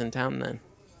nicest place in town, then.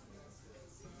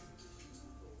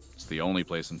 It's the only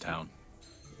place in town.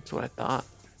 That's what I thought.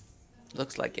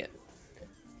 Looks like it.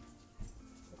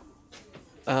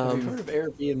 Have you heard of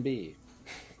Airbnb?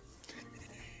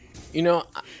 You know,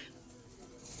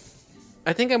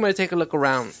 I think I'm going to take a look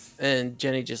around, and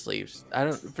Jenny just leaves. I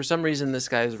don't. For some reason, this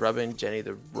guy is rubbing Jenny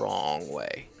the wrong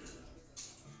way.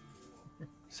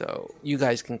 So you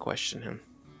guys can question him.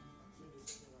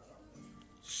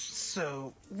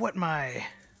 So, what my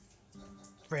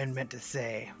friend meant to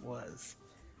say was,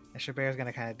 and Chabert's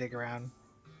gonna kind of dig around.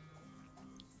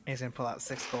 And he's gonna pull out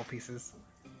 6 gold pieces,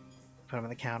 put them on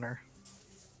the counter.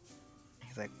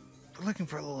 He's like, "We're looking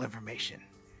for a little information,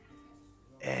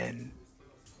 and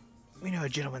we know a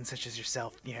gentleman such as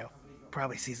yourself,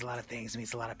 probably sees a lot of things,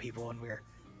 meets a lot of people, and we're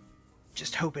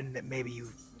just hoping that maybe you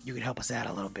could help us out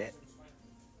a little bit."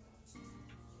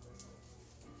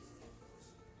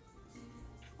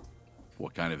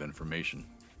 What kind of information?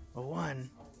 Well, one,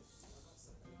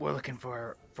 we're looking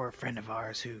for a friend of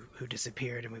ours who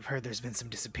disappeared, and we've heard there's been some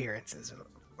disappearances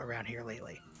around here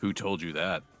lately. Who told you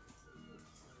that?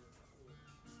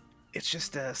 It's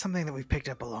just something that we've picked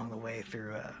up along the way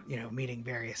through, meeting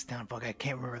various townfolk. I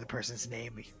can't remember the person's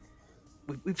name.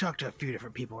 We've talked to a few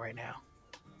different people right now.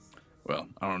 Well,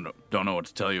 I don't know what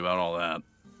to tell you about all that.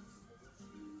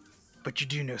 But you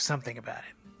do know something about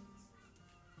it.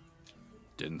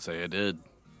 Didn't say I did.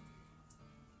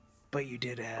 But you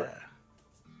did,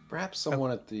 Perhaps someone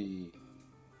at the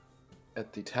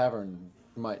tavern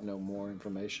might know more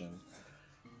information.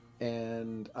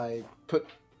 And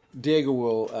Diego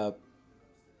will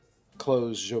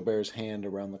close Jobert's hand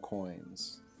around the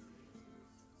coins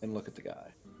and look at the guy.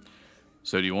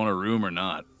 So do you want a room or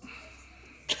not?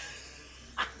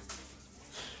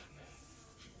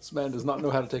 This man does not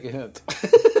know how to take a hint.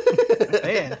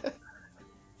 man.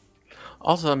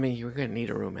 Also, I mean, you're going to need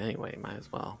a room anyway. Might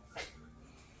as well.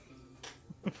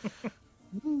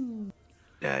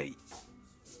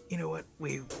 You know what?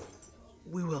 We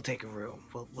will take a room.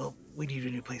 We need a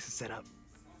new place to set up.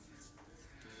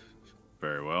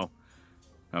 Very well.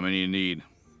 How many do you need?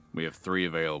 We have 3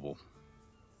 available.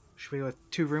 Should we go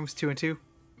with 2 rooms, 2 and 2?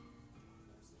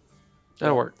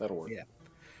 That'll work. That'll work. Yeah.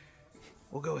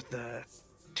 We'll go with the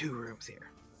 2 rooms here.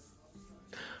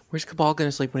 Where's Cabal going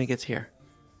to sleep when he gets here?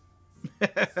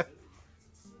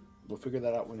 We'll figure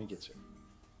that out when he gets here.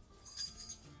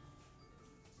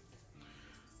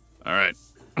 All right.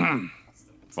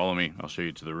 Follow me. I'll show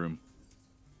you to the room.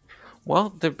 Well,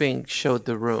 they're being showed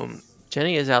the room.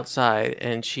 Jenny is outside,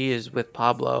 and she is with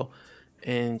Pablo,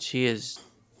 and she is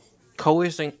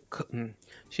coercing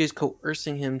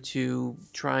him to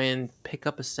try and pick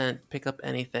up a scent, pick up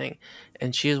anything,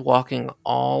 and she is walking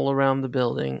all around the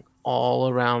building, all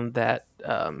around that.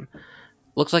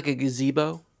 Looks like a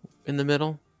gazebo in the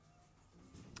middle.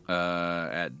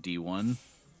 At D1.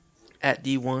 At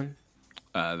D1.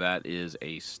 That is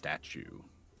a statue.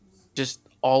 Just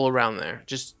all around there.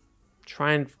 Just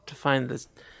trying to find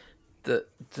the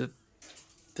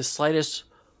slightest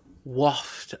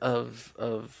waft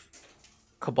of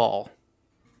Cabal.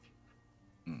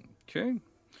 Okay.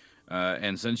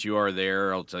 And since you are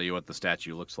there, I'll tell you what the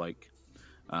statue looks like.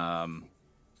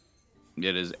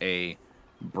 It is a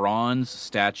bronze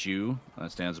statue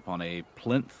that stands upon a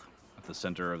plinth at the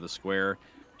center of the square,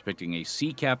 depicting a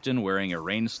sea captain wearing a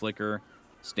rain slicker,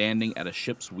 standing at a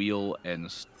ship's wheel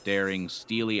and staring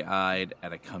steely-eyed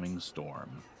at a coming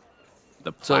storm.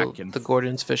 The plaque The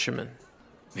Gordon's Fisherman.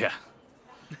 Yeah.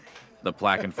 The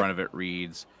plaque in front of it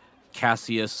reads,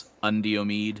 Cassius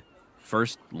Undiomede,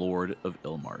 First Lord of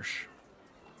Ilmarsh.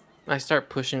 I start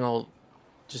pushing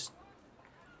just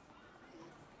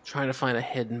trying to find a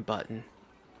hidden button.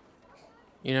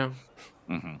 You know?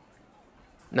 Mm-hmm.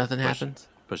 Nothing happens.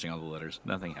 Pushing all the letters.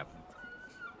 Nothing happened.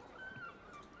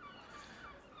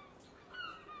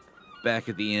 Back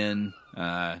at the inn,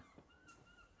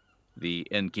 the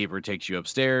innkeeper takes you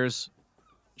upstairs,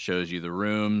 shows you the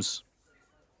rooms,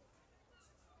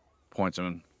 points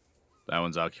them. That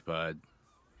one's occupied.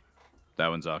 That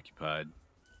one's occupied.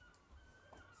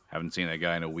 Haven't seen that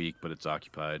guy in a week, but it's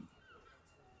occupied.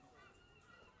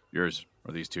 Yours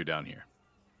are these 2 down here.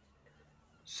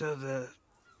 So the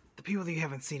people that you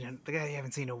haven't seen, the guy you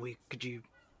haven't seen in a week, could you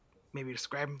maybe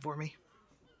describe him for me?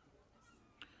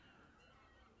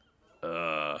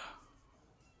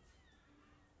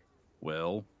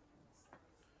 Well,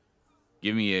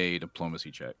 give me a diplomacy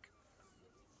check.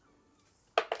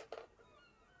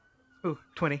 Ooh,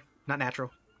 20. Not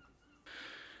natural.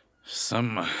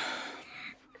 Some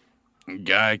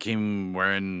guy came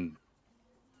wearing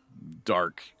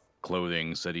dark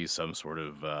clothing, said he's some sort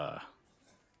of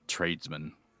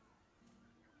tradesman.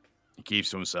 He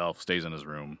keeps to himself, stays in his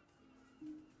room.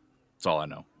 That's all I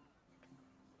know.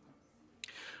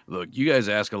 Look, you guys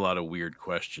ask a lot of weird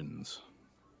questions.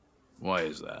 Why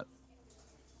is that?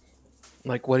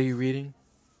 Like, what are you reading?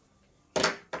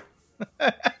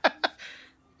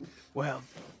 Well,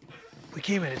 we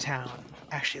came into town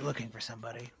actually looking for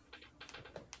somebody.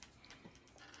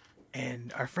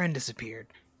 And our friend disappeared.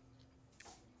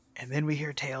 And then we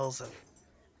hear tales of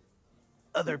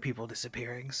other people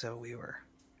disappearing, so we were,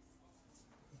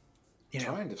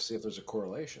 Trying to see if there's a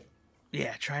correlation.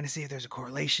 Yeah, trying to see if there's a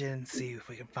correlation, see if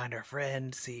we can find our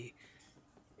friend, see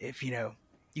if, you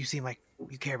seem like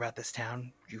you care about this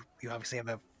town. You obviously have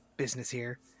a business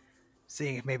here.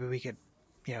 Seeing if maybe we could,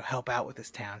 help out with this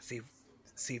town, see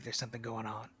if there's something going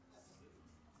on.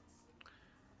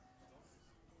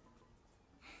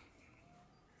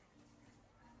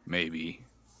 Maybe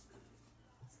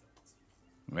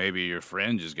your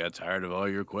friend just got tired of all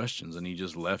your questions and he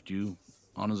just left you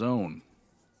on his own.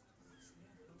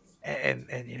 And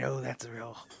that's a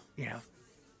real,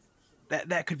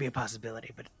 that could be a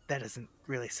possibility, but that doesn't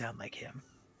really sound like him.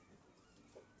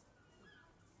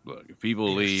 Look, if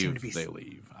people leave, they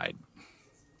leave.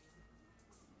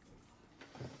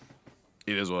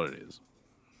 It is what it is.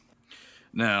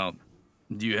 Now,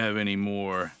 do you have any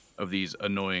more of these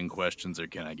annoying questions, or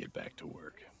can I get back to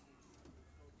work?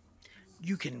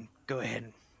 You can go ahead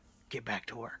and get back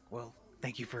to work. Well,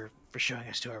 thank you for showing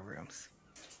us to our rooms.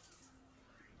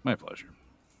 My pleasure.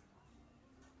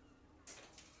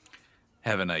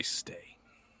 Have a nice stay.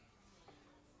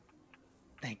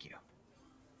 Thank you.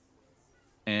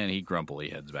 And he grumpily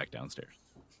heads back downstairs.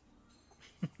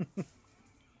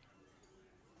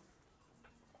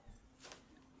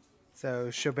 So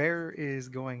Chabert is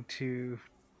going to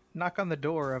knock on the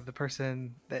door of the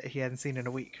person that he hadn't seen in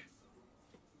a week.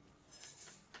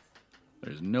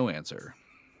 There's no answer.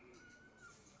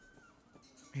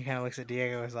 He kind of looks at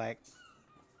Diego and is like,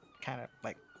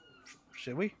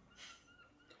 should we?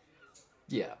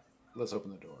 Yeah, let's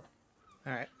open the door.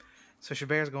 All right. So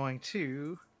Chabert's going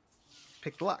to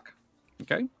pick the lock.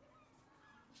 Okay.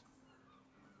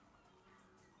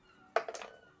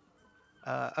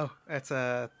 That's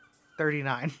a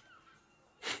 39.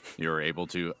 You're able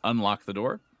to unlock the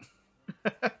door.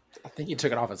 I think you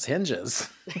took it off its hinges.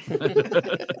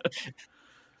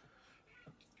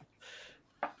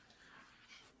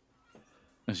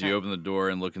 As you open the door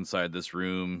and look inside this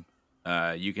room,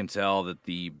 you can tell that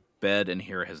the bed in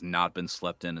here has not been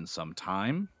slept in some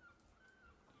time.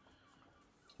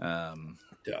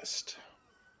 Dust.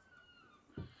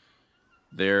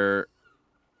 There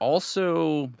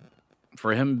also,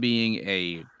 for him being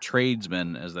a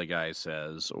tradesman, as the guy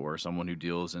says, or someone who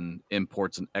deals in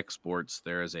imports and exports,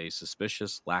 there is a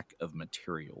suspicious lack of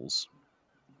materials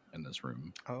in this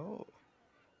room. Oh.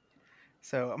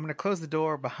 So I'm going to close the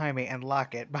door behind me and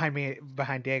lock it.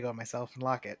 Behind Diego and myself, and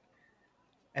lock it.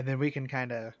 And then we can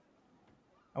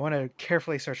I want to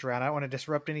carefully search around. I don't want to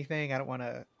disrupt anything. I don't want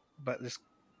to, but just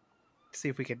see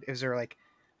if we could, is there like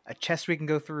a chest we can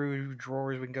go through,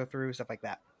 drawers we can go through, stuff like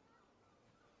that?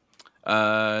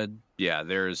 Yeah,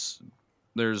 there's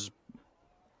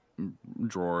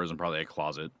drawers and probably a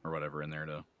closet or whatever in there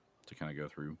to kind of go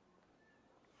through.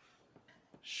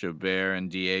 Chabert and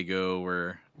Diego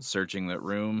were searching that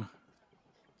room.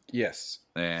 Yes.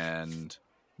 And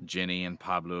Jenny and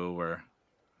Pablo were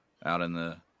out in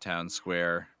the town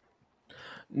square.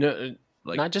 No,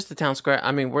 not just the town square.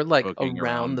 I mean, we're like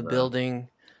around the building,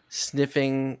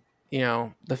 sniffing,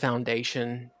 the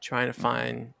foundation, trying to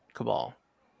find Cabal.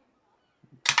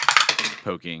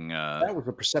 Poking. That was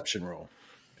a perception roll.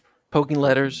 Poking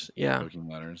letters, yeah. Poking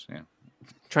letters, yeah.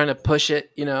 Trying to push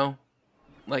it,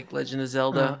 like Legend of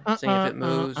Zelda, seeing if it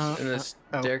moves, and the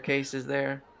staircase is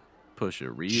there. Push it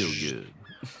real good.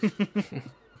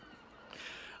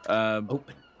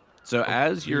 Open. So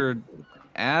as you're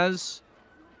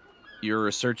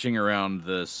searching around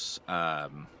this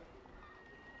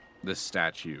this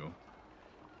statue,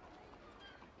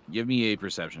 give me a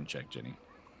perception check, Jenny.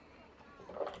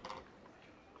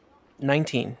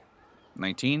 19.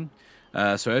 19.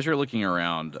 So as you're looking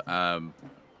around,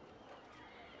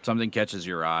 something catches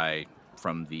your eye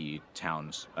from the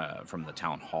town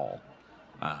hall.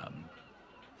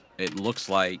 It looks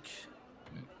like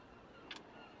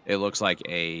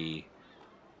a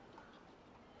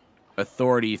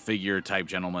authority figure type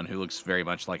gentleman who looks very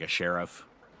much like a sheriff,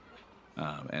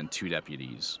 and two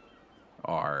deputies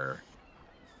are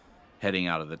heading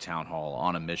out of the town hall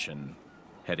on a mission,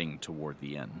 heading toward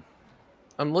the inn.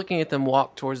 I'm looking at them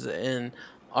walk towards the inn.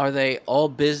 Are they all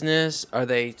business? Are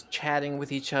they chatting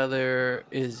with each other?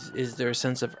 Is there a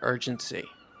sense of urgency?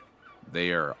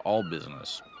 They are all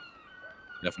business.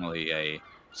 definitely a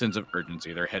sense of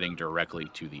urgency. They're heading directly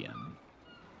to the inn.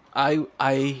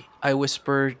 I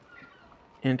whispered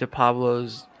into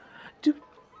Pablo's. Do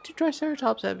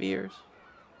Triceratops have ears?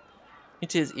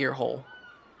 Into his ear hole.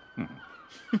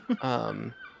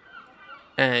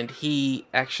 And he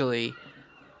actually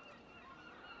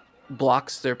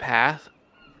blocks their path,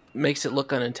 makes it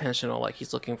look unintentional, like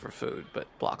he's looking for food, but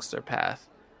blocks their path,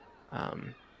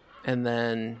 and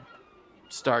then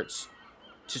starts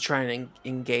to try and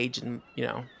engage and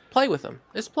play with them.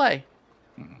 It's play.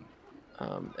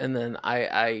 And then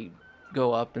I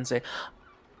go up and say,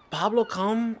 Pablo,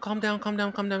 calm down.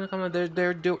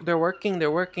 They're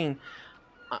working.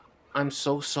 I'm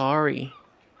so sorry.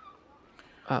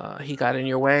 He got in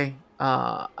your way.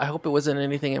 I hope it wasn't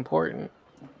anything important.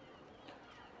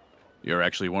 You're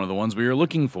actually one of the ones we were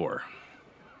looking for.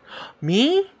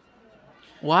 Me?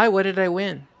 Why? What did I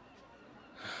win?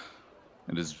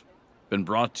 It has been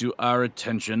brought to our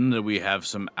attention that we have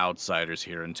some outsiders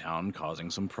here in town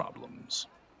causing some problems.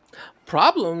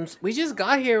 Problems? We just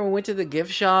got here and we went to the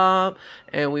gift shop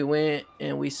and we went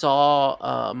and we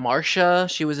saw Marcia.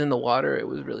 She was in the water. It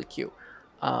was really cute.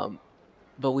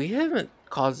 But we haven't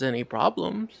caused any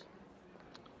problems.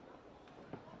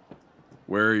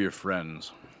 Where are your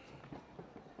friends?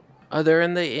 They're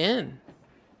in the inn.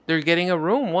 They're getting a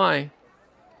room. Why?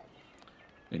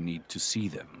 I need to see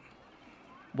them.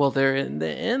 Well, they're in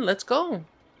the inn. Let's go.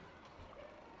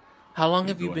 How long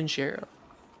have you going? been sheriff?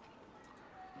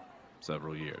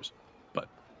 Several years. But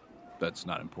that's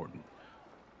not important.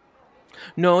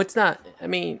 No, it's not. I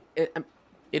mean, it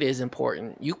is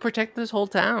important. You protect this whole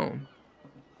town.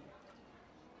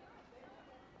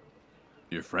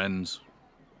 Your friends?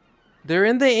 They're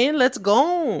in the inn. Let's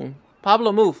go.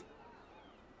 Pablo, move.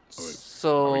 Are we-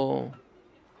 So,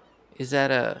 is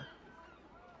that a...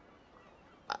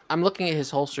 I'm looking at his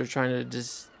holster trying to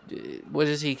just... What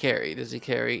does he carry? Does he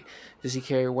carry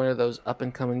one of those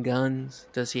up-and-coming guns?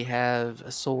 Does he have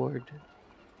a sword?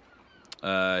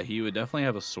 He would definitely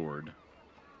have a sword.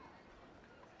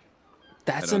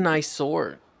 That's a don't- nice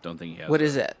sword. Don't think he has What a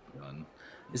is it? gun.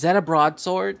 Is that a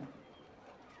broadsword?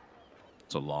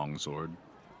 It's a long sword.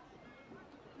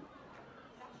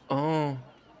 Oh.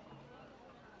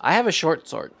 I have a short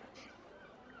sword.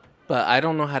 But I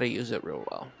don't know how to use it real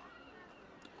well.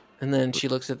 And then she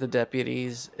looks at the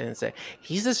deputies and say,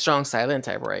 he's a strong silent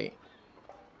type, right?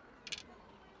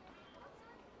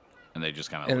 And they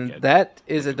just kind of And look at that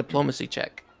is a diplomacy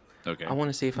check. Okay. I want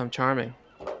to see if I'm charming.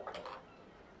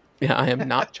 Yeah, I am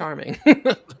not charming.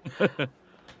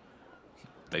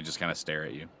 They just kind of stare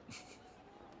at you.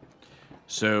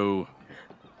 So,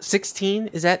 16?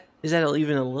 Is that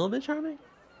even a little bit charming?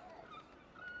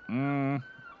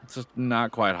 it's just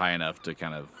not quite high enough to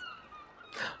kind of...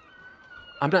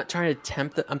 I'm not trying to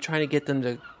tempt them. I'm trying to get them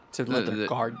to let their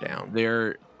guard down.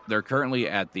 They're currently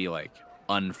at the, like,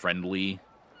 unfriendly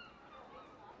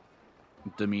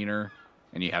demeanor,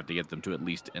 and you have to get them to at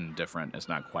least indifferent. It's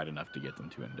not quite enough to get them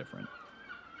to indifferent.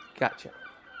 Gotcha.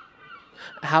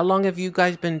 How long have you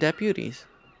guys been deputies?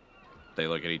 They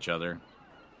look at each other,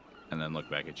 and then look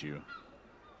back at you,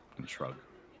 and shrug.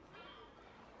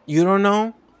 You don't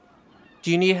know?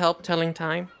 Do you need help telling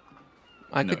time?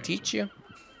 I No could teach answer. you.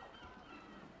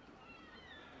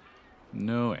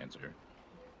 No answer.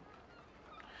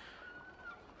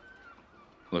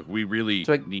 Look, we really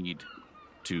So need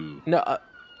to... No,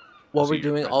 while See we're your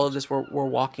doing all of friends. this, we're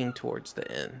walking towards the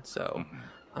inn. So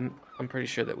I'm pretty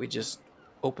sure that we just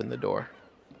open the door.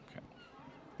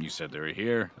 You said they were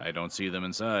here. I don't see them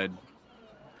inside.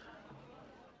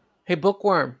 Hey,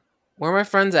 Bookworm, where are my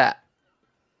friends at?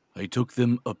 I took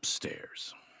them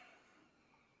upstairs.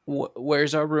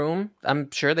 Where's our room? I'm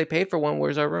sure they paid for one.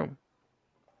 Where's our room?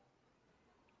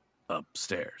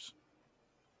 Upstairs.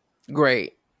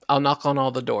 Great. I'll knock on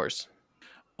all the doors.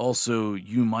 Also,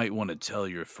 you might want to tell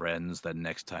your friends that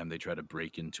next time they try to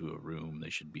break into a room, they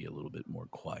should be a little bit more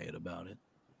quiet about it.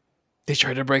 They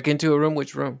tried to break into a room.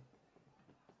 Which room?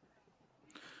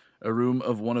 A room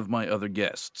of one of my other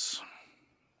guests.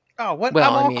 Oh, what? Well,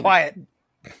 I'm I all mean- quiet.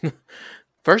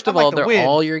 First of I'd like all, to they're win.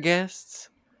 all your guests.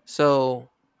 So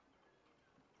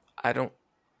I don't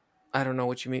know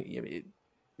what you mean.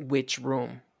 Which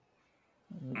room?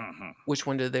 Which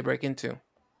one did they break into?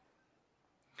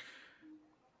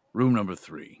 Room number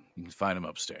 3. You can find them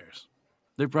upstairs.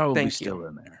 They're probably Thank you. still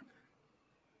in there.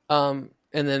 And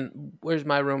then where's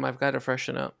my room? I've got to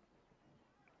freshen up.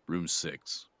 Room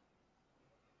 6.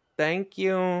 Thank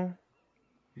you.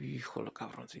 Híjole,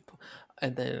 cabroncito.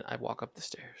 And then I walk up the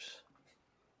stairs.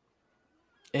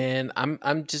 And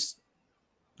I'm just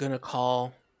gonna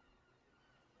call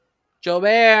Joe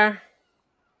Bear.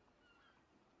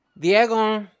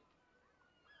 Diego,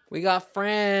 we got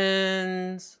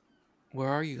friends. Where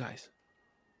are you guys?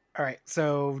 All right.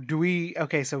 So do we?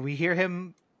 Okay. So we hear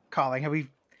him calling.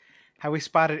 Have we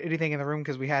spotted anything in the room?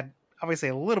 Because we had obviously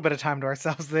a little bit of time to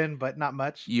ourselves then, but not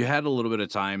much. You had a little bit of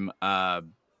time.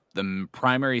 The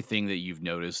primary thing that you've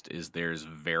noticed is there's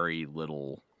very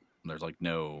little. There's like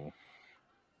no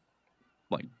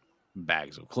like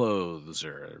bags of clothes,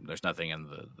 or there's nothing in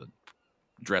the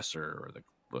dresser or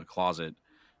the closet.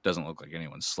 Doesn't look like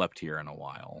anyone slept here in a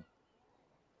while.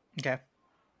 Okay.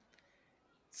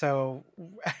 So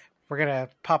we're gonna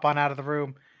pop on out of the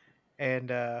room, and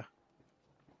what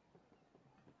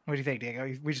do you think,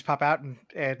 Diego? We just pop out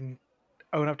and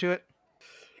own up to it.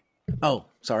 Oh,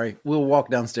 sorry. We'll walk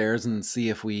downstairs and see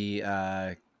if we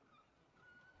can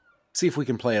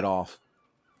play it off.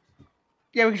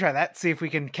 Yeah, we can try that. See if we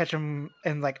can catch him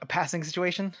in like a passing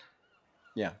situation.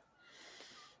 Yeah.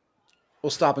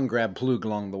 We'll stop and grab Plug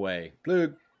along the way.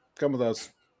 Plug, come with us.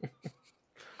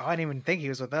 Oh, I didn't even think he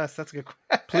was with us. That's a good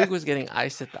question. Plug was getting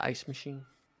ice at the ice machine.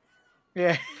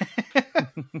 Yeah.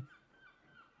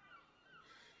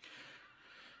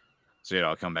 So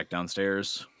I'll come back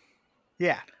downstairs.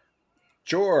 Yeah.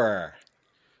 Sure.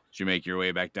 As you make your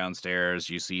way back downstairs,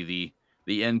 you see the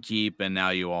innkeep, and now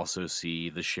you also see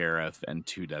the sheriff and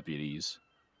 2 deputies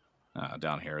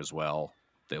down here as well.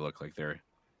 They look like they're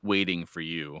waiting for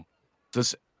you.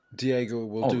 Diego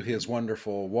will do his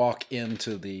wonderful walk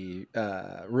into the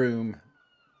room,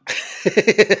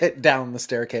 down the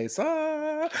staircase.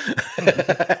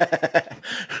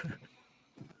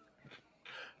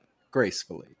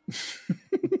 Gracefully.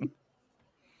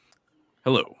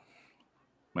 Hello.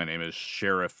 My name is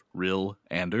Sheriff Rill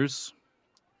Anders.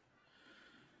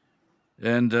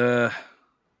 And I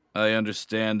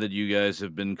understand that you guys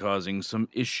have been causing some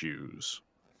issues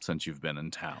since you've been in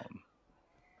town.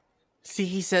 See,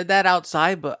 he said that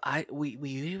outside, but we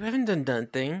haven't done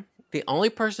nothing. The only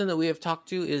person that we have talked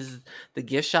to is the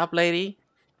gift shop lady,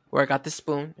 where I got the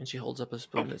spoon, and she holds up a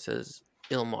spoon that says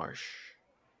Ilmarsh,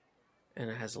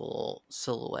 and it has a little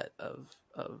silhouette of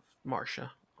Marsha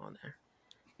on there.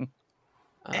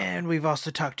 And we've also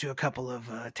talked to a couple of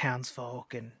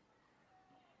townsfolk, and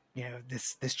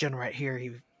this gentleman right here.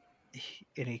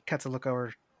 He cuts a look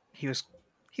over. He was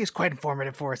quite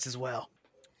informative for us as well.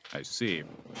 I see.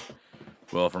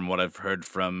 Well, from what I've heard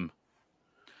from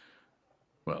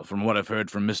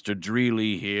Mr.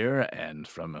 Dreely here and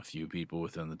from a few people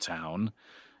within the town,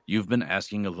 you've been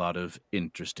asking a lot of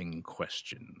interesting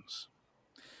questions.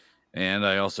 And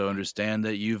I also understand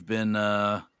that you've been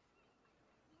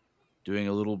doing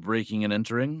a little breaking and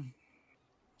entering.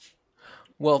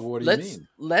 Well, what do you mean?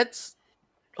 let's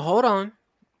hold on.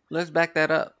 Let's back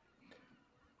that up.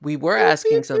 We were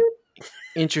asking some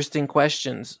interesting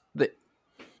questions.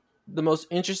 The most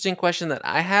interesting question that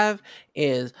I have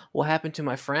is, what happened to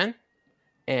my friend,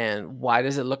 and why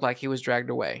does it look like he was dragged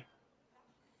away?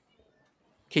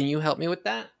 Can you help me with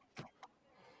that?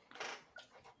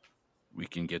 We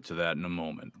can get to that in a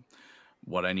moment.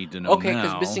 What I need to know Okay, now...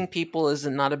 because missing people is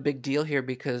not a big deal here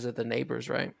because of the neighbors,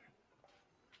 right?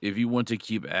 If you want to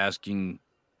keep asking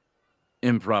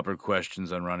improper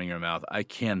questions and running your mouth, I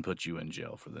can put you in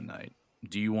jail for the night.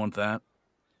 Do you want that?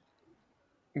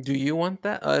 Do you want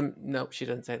that? No, she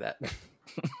doesn't say that.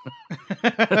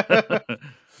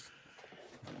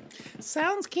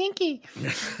 Sounds kinky.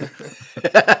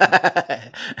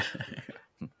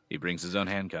 He brings his own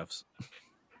handcuffs.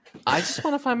 I just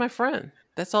want to find my friend.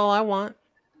 That's all I want.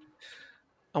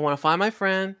 I want to find my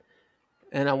friend,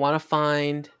 and I want to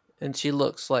find, and she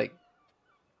looks like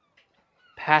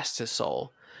past his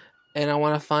soul, and I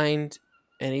want to find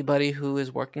anybody who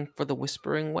is working for the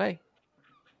Whispering Way.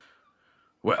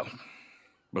 Well,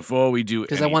 before we do,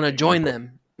 because I want to join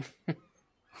them.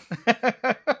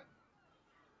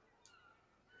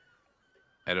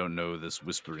 I don't know this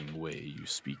Whispering Way you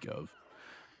speak of,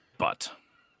 but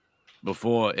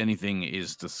before anything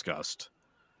is discussed,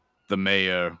 the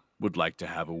mayor would like to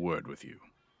have a word with you.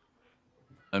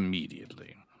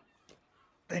 Immediately.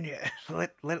 Then yeah,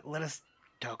 let us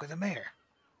talk with the mayor.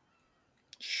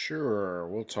 Sure,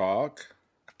 we'll talk.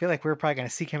 I feel like we were probably going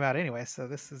to seek him out anyway, so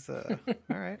this is all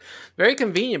right. Very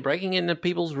convenient. Breaking into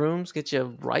people's rooms gets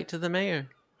you right to the mayor.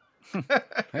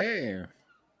 Hey,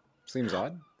 seems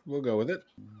odd. We'll go with it.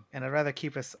 And I'd rather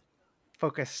keep us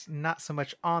focused not so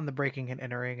much on the breaking and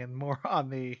entering and more on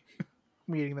the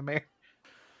meeting the mayor.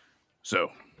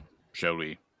 So, shall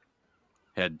we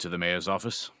head to the mayor's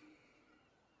office?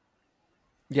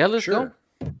 Yeah, let's Sure.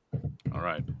 go. All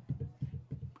right.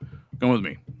 Come with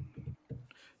me.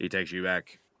 He takes you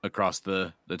back across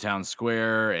the town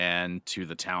square and to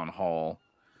the town hall.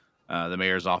 The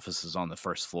mayor's office is on the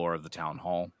first floor of the town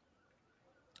hall.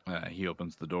 He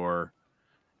opens the door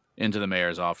into the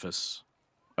mayor's office,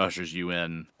 ushers you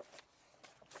in,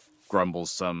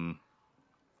 grumbles some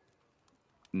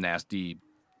nasty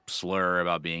slur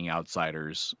about being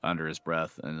outsiders under his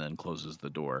breath, and then closes the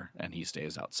door, and he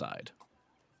stays outside.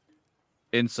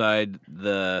 Inside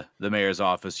the mayor's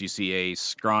office, you see a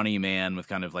scrawny man with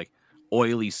kind of like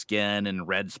oily skin and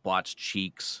red splotched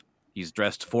cheeks. He's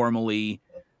dressed formally,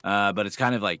 but it's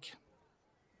kind of like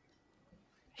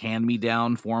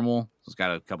hand-me-down formal. It's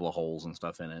got a couple of holes and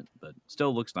stuff in it, but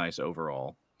still looks nice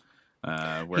overall.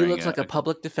 He looks like a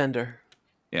public defender.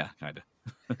 Yeah, kind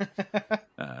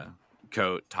of.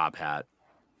 Coat, top hat,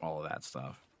 all of that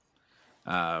stuff.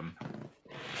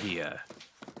 He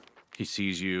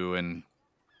sees you, and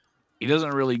he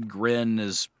doesn't really grin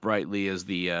as brightly as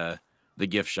the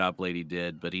gift shop lady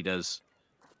did, but he does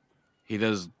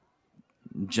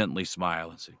gently smile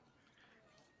and say,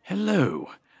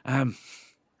 "Hello, I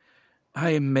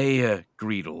am Mayor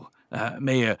Greedle,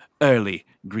 Mayor Early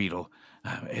Greedle.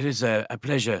 It is a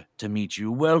pleasure to meet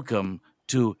you. Welcome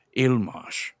to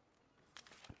Ilmarsh."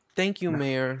 Thank you,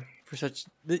 Mayor, for such...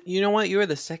 You know what? You're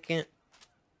the second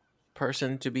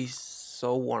person to be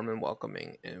so warm and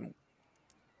welcoming. And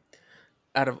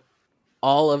out of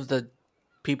all of the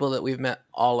people that we've met,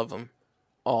 all of them,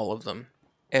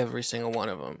 every single one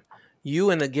of them, you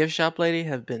and the gift shop lady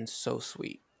have been so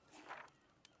sweet.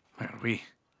 Well,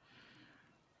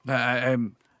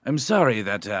 I'm sorry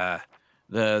that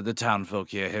the town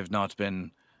folk here have not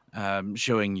been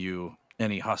showing you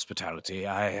any hospitality.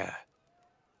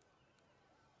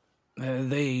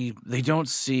 They don't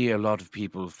see a lot of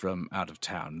people from out of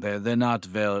town. They're not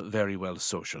very well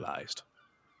socialized.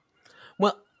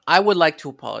 Well, I would like to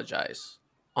apologize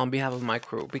on behalf of my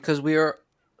crew because we're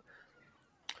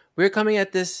coming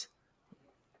at this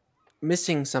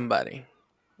missing somebody.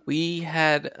 We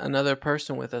had another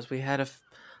person with us. We had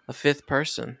a fifth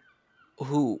person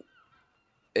who,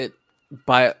 it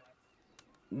by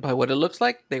what it looks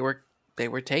like, they were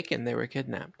taken. They were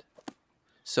kidnapped.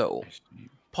 So,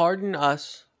 pardon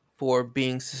us for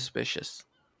being suspicious.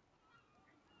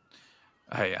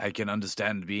 I can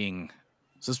understand being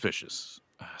suspicious,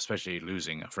 especially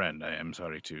losing a friend. I am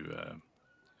sorry to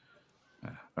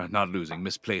not losing,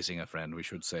 misplacing a friend, we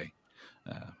should say.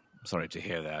 Sorry to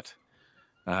hear that.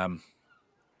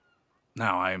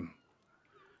 Now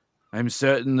I'm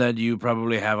certain that you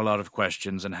probably have a lot of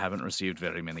questions and haven't received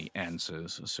very many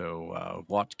answers. So,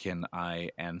 what can I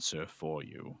answer for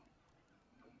you?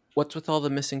 What's with all the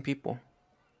missing people?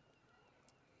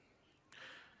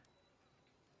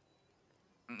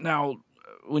 Now,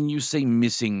 when you say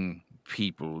missing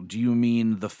people, do you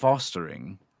mean the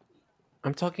fostering?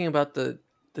 I'm talking about the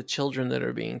children that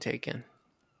are being taken.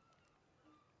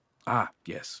 Ah,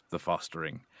 yes, the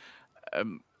fostering.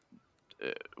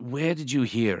 Where did you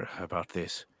hear about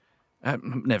this?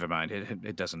 Never mind,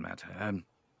 it doesn't matter.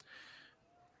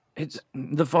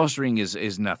 The fostering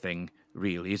is nothing,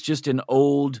 really. It's just an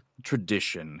old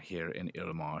tradition here in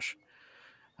Ilmarsh.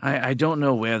 I don't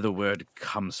know where the word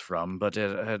comes from, but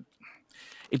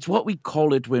it's what we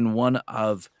call it when one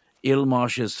of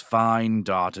Ilmarsh's fine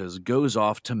daughters goes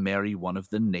off to marry one of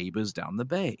the neighbors down the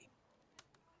bay.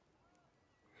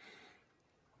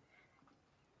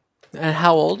 And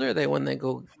how old are they when they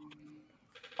go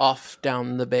off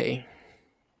down the bay?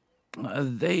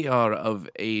 They are of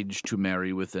age to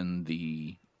marry within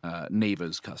the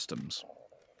neighbor's customs.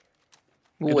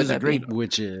 What would that be?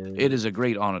 It is a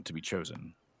great honor to be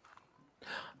chosen.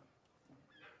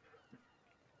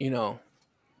 You know,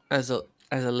 as a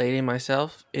lady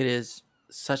myself, it is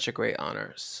such a great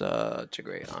honor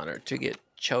to get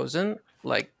chosen.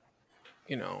 Like,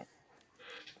 you know,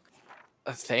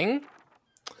 a thing.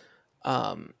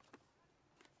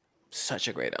 Such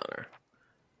a great honor.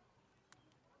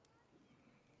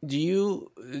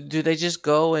 Do they just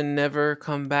go and never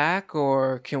come back,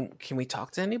 or can we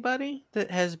talk to anybody that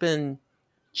has been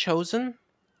chosen?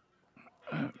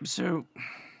 So,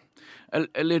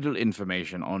 a little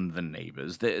information on the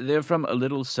neighbors. They're from a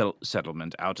little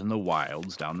settlement out in the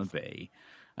wilds down the bay.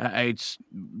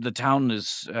 The town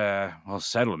is,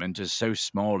 settlement is so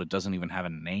small it doesn't even have a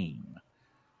name.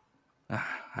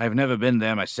 I've never been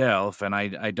there myself, and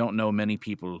I don't know many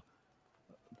people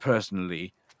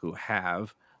personally who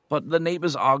have, but the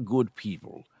neighbors are good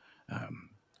people.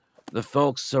 The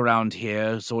folks around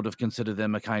here sort of consider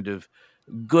them a kind of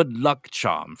good luck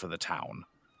charm for the town.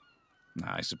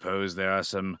 I suppose there are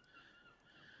some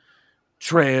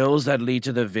trails that lead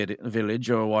to the village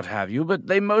or what have you, but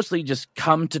they mostly just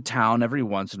come to town every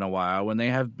once in a while when they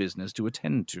have business to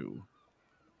attend to.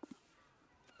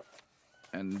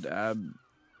 And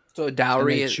So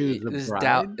dowry they is, choose a is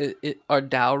bride? are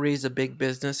dowries a big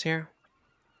business here?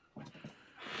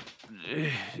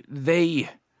 they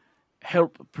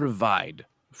help provide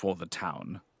for the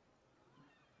town.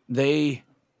 They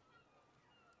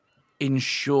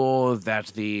ensure that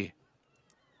the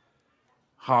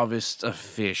harvest of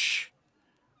fish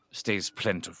stays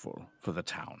plentiful for the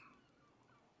town.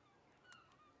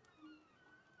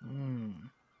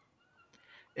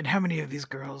 And how many of these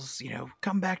girls,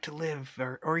 come back to live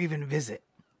or even visit?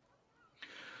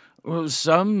 Well,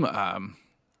 some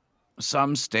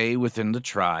stay within the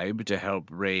tribe to help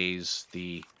raise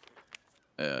the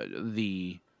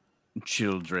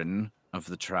children of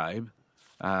the tribe.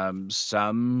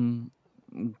 Some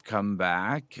come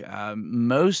back.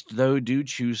 Most, though, do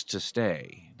choose to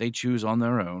stay. They choose on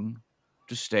their own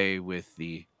to stay with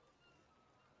the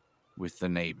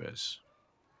neighbors.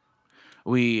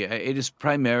 It is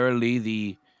primarily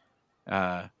the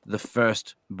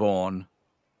firstborn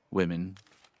women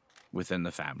within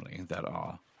the family that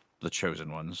are the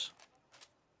chosen ones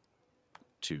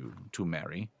to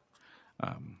marry.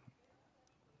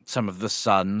 Some of the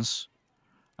sons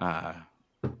are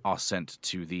sent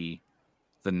to the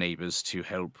neighbors to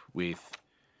help with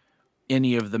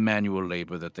any of the manual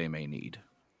labor that they may need.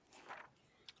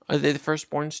 Are they the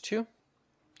firstborns too?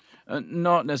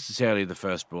 Not necessarily the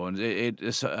firstborn. It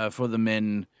is for the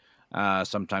men.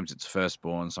 Sometimes it's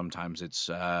firstborn. Sometimes it's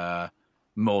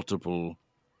multiple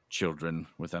children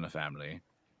within a family.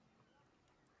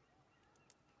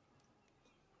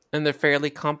 And they're fairly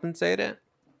compensated?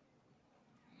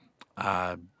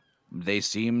 They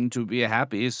seem to be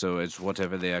happy, so it's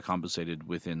whatever they are compensated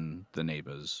within the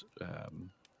neighbors'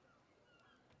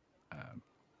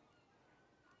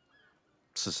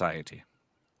 society.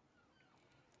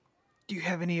 Do you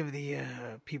have any of the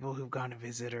people who've gone to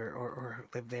visit or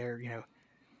live there,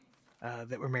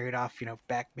 that were married off,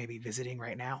 back maybe visiting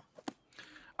right now?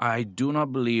 I do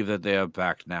not believe that they are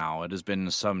back now. It has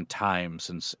been some time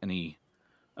since any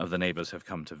of the neighbors have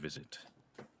come to visit.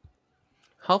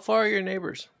 How far are your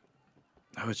neighbors?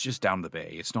 Oh, it's just down the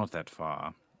bay. It's not that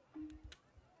far.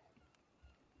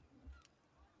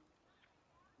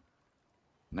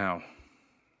 Now,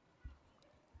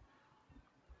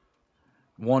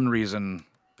 one reason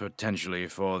potentially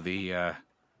for the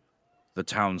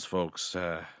townsfolk's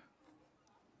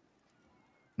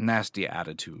nasty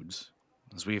attitudes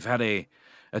is we've had a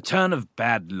turn of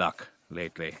bad luck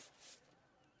lately.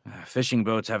 Fishing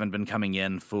boats haven't been coming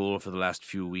in full for the last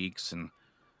few weeks, and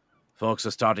folks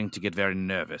are starting to get very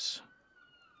nervous.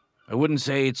 I wouldn't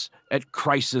say it's at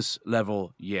crisis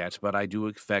level yet, but I do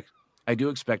expect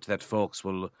that folks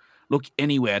will look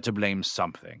anywhere to blame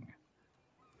something.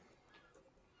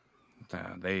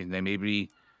 They may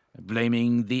be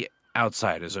blaming the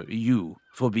outsiders, or you,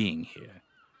 for being here,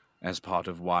 as part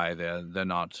of why they're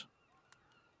not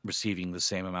receiving the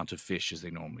same amount of fish as they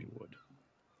normally would.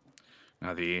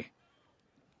 Now, the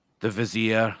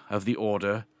vizier of the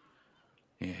order,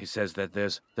 he says that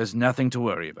there's nothing to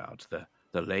worry about.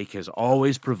 The lake has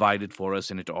always provided for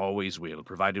us, and it always will,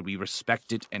 provided we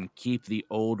respect it and keep the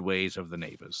old ways of the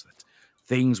neighbors. That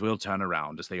things will turn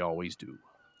around, as they always do.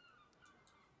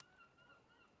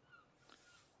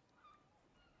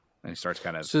 And he starts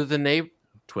kind of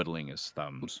twiddling his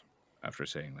thumbs after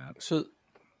saying that.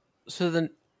 So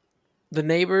the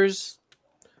neighbors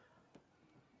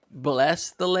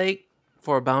bless the lake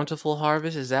for a bountiful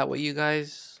harvest. Is that what you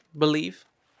guys believe?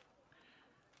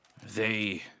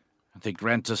 They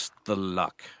grant us the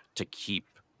luck to keep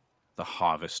the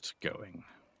harvest going.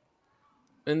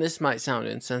 And this might sound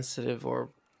insensitive or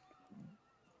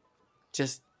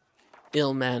just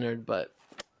ill-mannered, but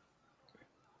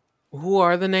who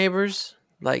are the neighbors?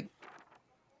 Like,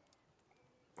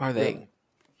 are they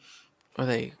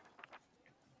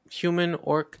human,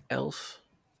 orc, elf?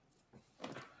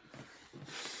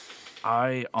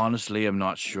 I honestly am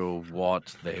not sure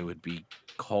what they would be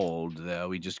called there.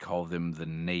 We just call them the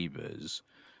neighbors.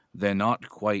 They're not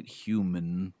quite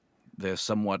human. They're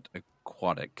somewhat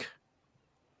aquatic.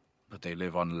 But they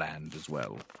live on land as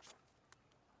well.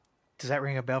 Does that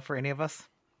ring a bell for any of us?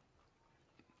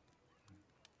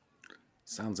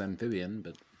 Sounds amphibian,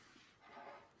 but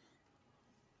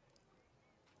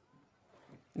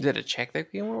Is it a check that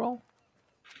we can roll?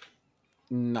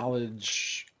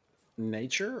 knowledge,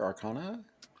 nature, arcana,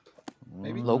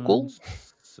 maybe Local?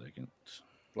 Second.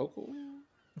 local.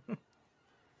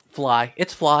 Fly.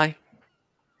 It's fly.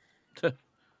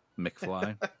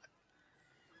 McFly.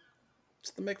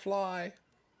 It's the McFly.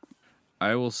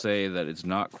 I will say that it's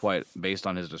not quite, based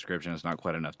on his description, it's not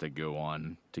quite enough to go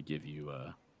on to give you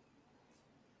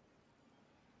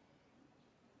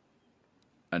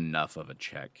enough of a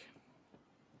check.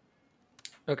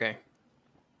 Okay.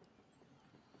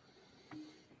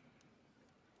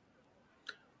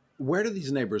 Where do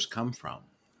these neighbors come from?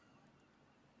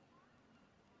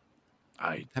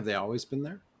 Have they always been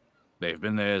there? They've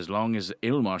been there as long as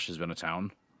Ilmarsh has been a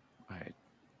town.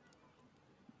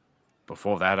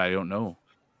 Before that, I don't know.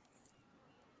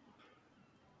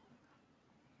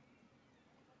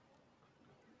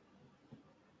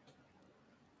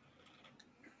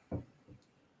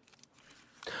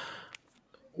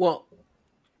 Well,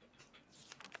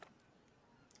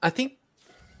 I think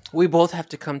we both have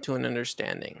to come to an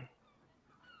understanding.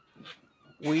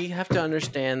 We have to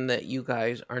understand that you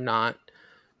guys are not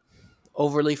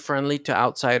overly friendly to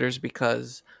outsiders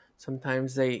because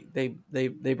sometimes they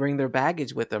bring their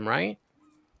baggage with them, right?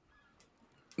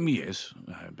 Yes,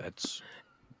 that's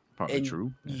probably And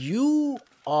true. you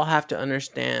all have to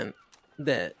understand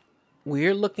that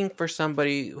we're looking for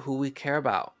somebody who we care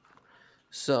about.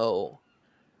 So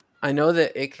I know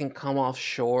that it can come off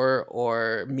short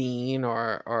or mean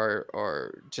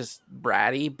or just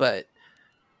bratty, but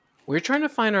we're trying to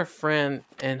find our friend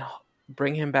and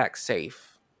bring him back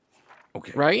safe,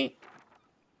 Okay. right?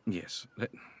 Yes.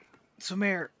 So,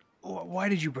 Mayor, why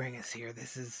did you bring us here?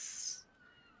 This is...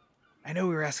 I know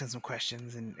we were asking some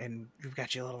questions, and we've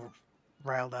got you a little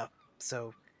riled up,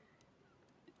 so...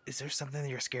 Is there something that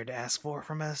you're scared to ask for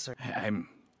from us? Or... I'm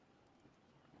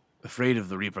afraid of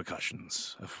the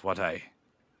repercussions of what I...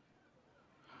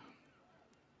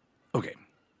 Okay.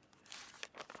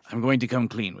 I'm going to come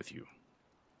clean with you.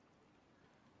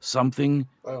 Something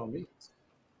By all means.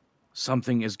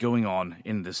 Something is going on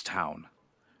in this town,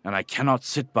 and I cannot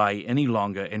sit by any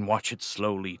longer and watch it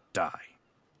slowly die.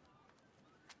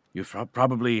 You've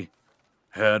probably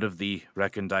heard of the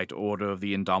Recondite Order of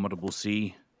the Indomitable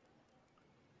Sea.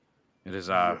 It is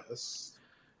Yes.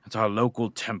 it's our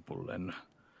local temple, and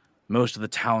most of the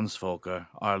townsfolk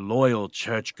are loyal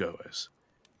churchgoers.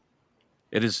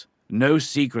 It is no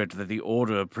secret that the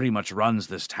Order pretty much runs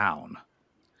this town.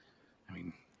 I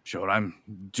mean, sure, I'm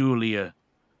duly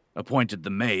appointed the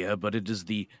mayor, but it is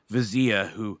the vizier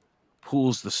who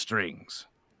pulls the strings.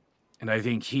 And I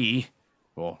think he,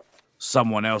 or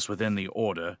someone else within the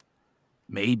order,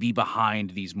 may be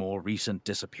behind these more recent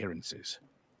disappearances.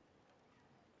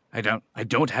 I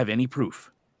don't have any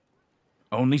proof.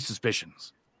 Only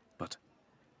suspicions. But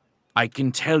I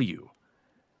can tell you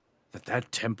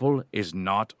that temple is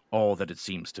not all that it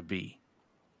seems to be.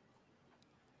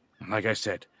 And like I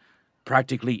said,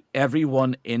 practically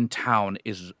everyone in town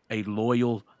is a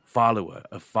loyal follower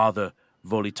of Father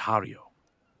Volitario,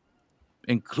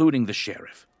 including the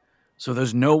sheriff. So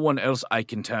there's no one else I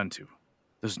can turn to.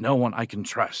 There's no one I can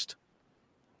trust.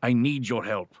 I need your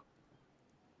help.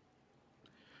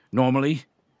 Normally,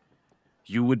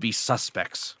 you would be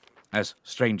suspects as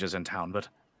strangers in town, but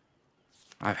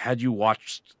I've had you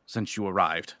watched since you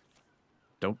arrived.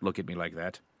 Don't look at me like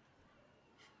that.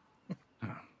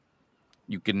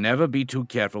 You can never be too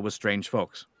careful with strange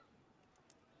folks.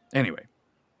 Anyway,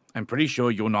 I'm pretty sure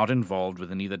you're not involved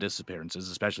with any of the disappearances,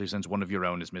 especially since one of your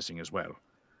own is missing as well.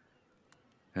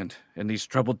 And in these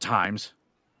troubled times,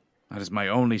 that is my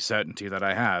only certainty that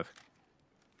I have.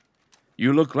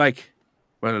 You look like,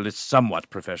 well, it's somewhat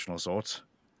professional sorts.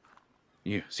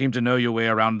 You seem to know your way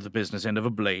around the business end of a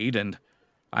blade, and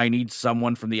I need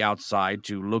someone from the outside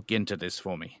to look into this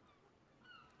for me.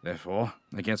 Therefore,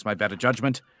 against my better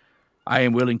judgment, I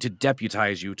am willing to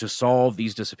deputize you to solve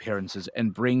these disappearances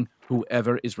and bring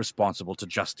whoever is responsible to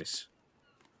justice.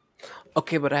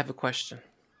 Okay, but I have a question.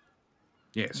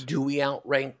 Yes. Do we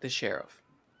outrank the sheriff?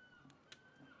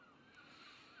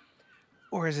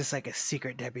 Or is this like a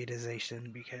secret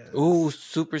deputization? Because... Ooh,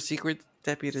 super secret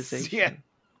deputization. Yeah.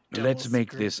 Let's Double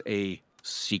make secret. this a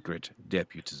secret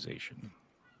deputization.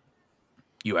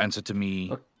 You answer to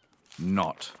me,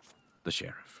 not the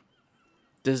sheriff.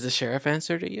 Does the sheriff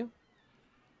answer to you?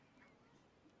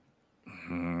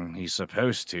 He's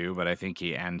supposed to, but I think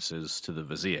he answers to the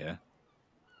vizier.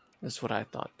 That's what I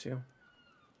thought too.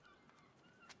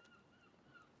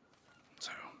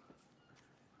 So,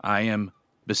 I am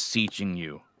beseeching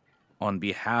you, on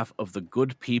behalf of the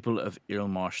good people of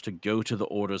Ilmarsh, to go to the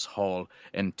Order's Hall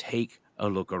and take a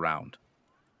look around.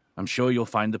 I'm sure you'll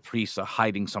find the priests are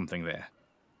hiding something there.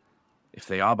 If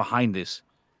they are behind this,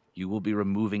 you will be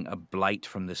removing a blight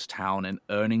from this town and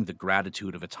earning the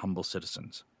gratitude of its humble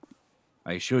citizens.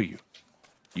 I assure you,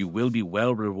 you will be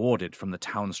well rewarded from the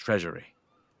town's treasury.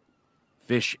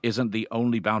 Fish isn't the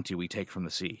only bounty we take from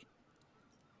the sea.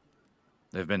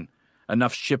 There have been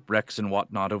enough shipwrecks and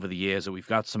whatnot over the years that we've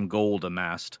got some gold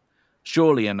amassed,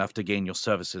 surely enough to gain your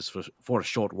services for a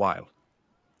short while.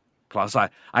 Plus,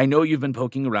 I know you've been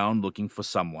poking around looking for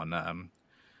someone,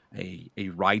 a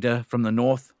rider from the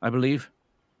north, I believe.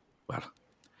 Well,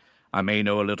 I may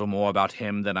know a little more about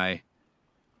him than I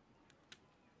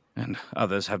and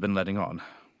others have been letting on.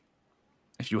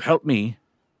 If you help me,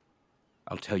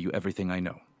 I'll tell you everything I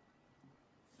know.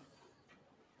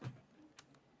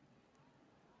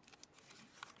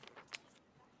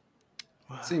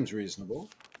 Well, Seems reasonable.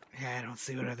 yeah, I don't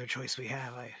see what other choice we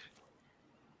have.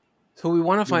 So we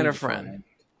want to find need a to friend. find-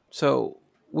 So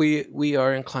we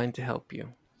are inclined to help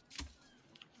you.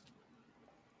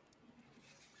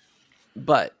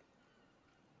 But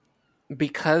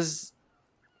because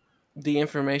the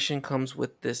information comes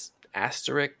with this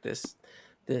asterisk, this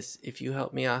if you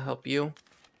help me, I'll help you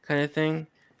kind of thing,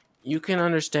 you can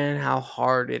understand how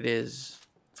hard it is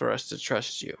for us to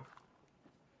trust you.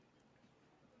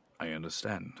 I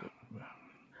understand.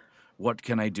 What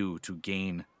can I do to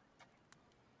gain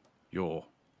your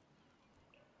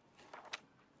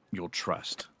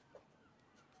trust?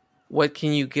 What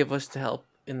can you give us to help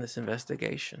in this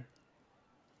investigation?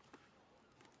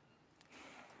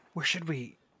 Where should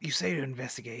we? You say to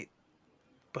investigate,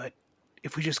 but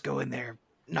if we just go in there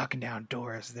knocking down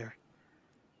doors, they're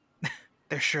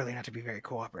surely not to be very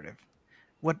cooperative.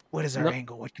 What is our No.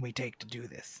 angle? What can we take to do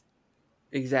this?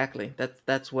 Exactly.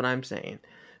 That's what I'm saying.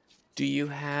 Do you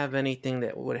have anything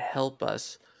that would help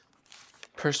us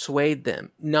persuade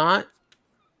them? Not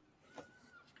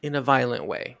in a violent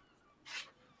way.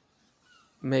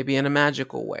 Maybe in a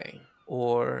magical way,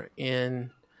 or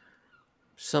in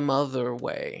some other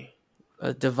way,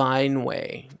 a divine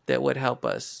way that would help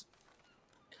us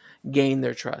gain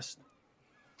their trust.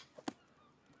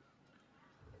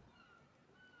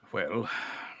 Well,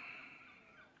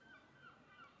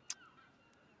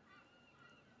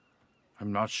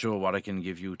 I'm not sure what I can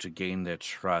give you to gain their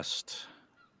trust.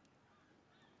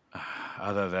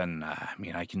 Other than,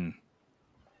 I can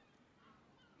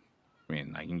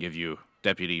give you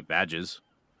deputy badges.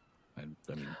 I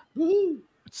mean,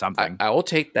 it's something. I will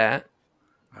take that.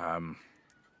 Um,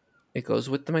 It goes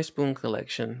with my spoon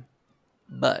collection.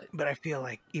 But But I feel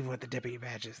like even with the deputy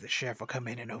badges, the sheriff will come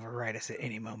in and override us at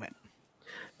any moment.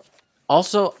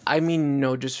 also, I mean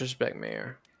no disrespect,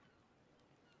 Mayor.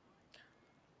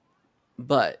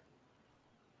 But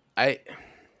I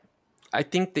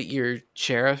think that your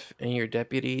sheriff and your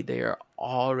deputy, they are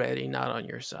already not on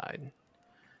your side.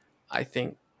 I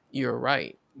think you're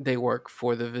right. They work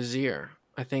for the Vizier.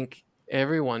 I think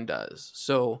everyone does.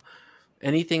 So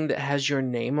anything that has your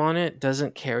name on it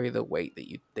doesn't carry the weight that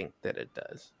you think that it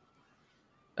does.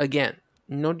 Again,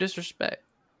 no disrespect.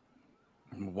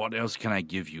 what else can I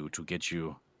give you to get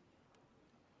you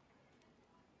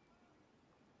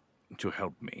to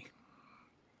help me?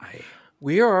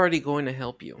 We are already going to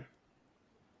help you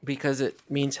because it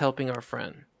means helping our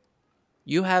friend.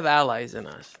 You have allies in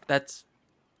us. That's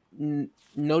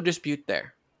no dispute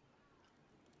there.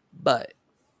 But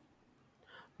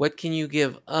what can you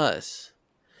give us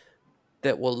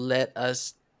that will let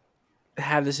us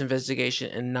have this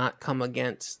investigation and not come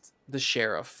against the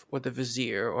sheriff or the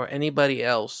Vizier or anybody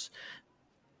else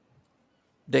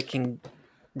that can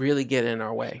really get in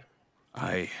our way?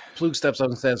 Plug steps up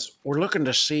and says, "We're looking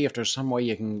to see if there's some way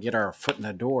you can get our foot in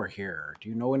the door here. Do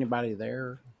you know anybody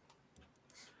there?"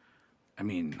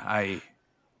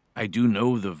 I do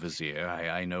know the Vizier.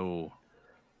 I know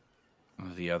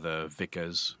the other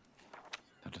vicars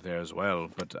that are there as well,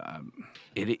 but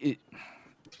it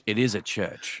is a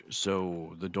church,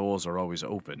 so the doors are always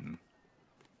open.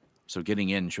 So getting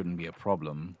in shouldn't be a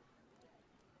problem.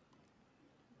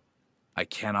 I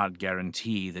cannot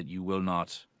guarantee that you will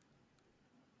not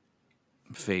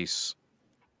face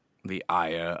the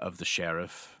ire of the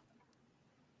sheriff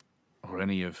or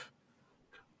any of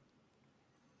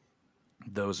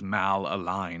those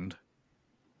mal-aligned.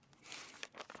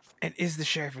 And is the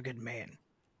sheriff a good man?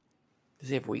 Does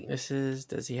he have weaknesses?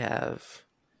 Does he have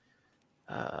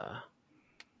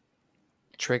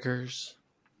triggers?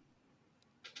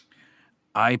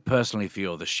 I personally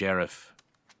feel the sheriff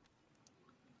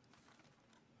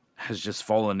has just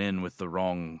fallen in with the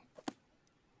wrong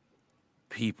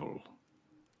people.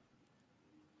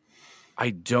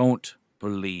 I don't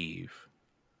believe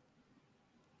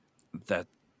that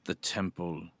the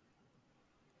temple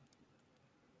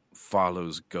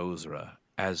follows Gozra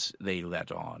as they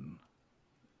let on.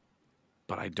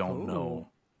 But I don't know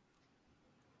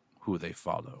who they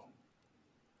follow.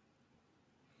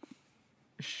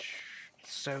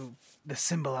 So the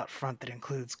symbol out front that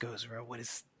includes Gozra, what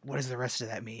does the rest of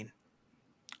that mean?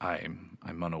 I'm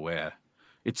unaware.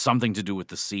 It's something to do with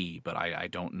the sea, but I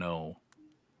don't know.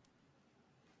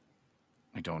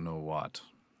 I don't know what.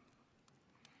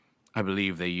 I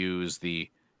believe they use the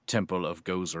Temple of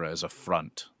Gozra as a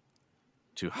front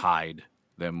to hide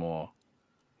their more,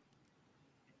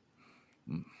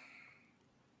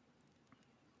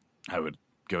 I would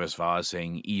go as far as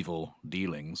saying, evil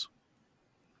dealings.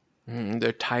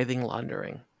 They're tithing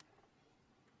laundering.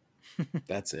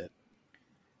 That's it.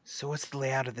 So what's the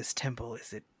layout of this temple?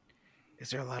 Is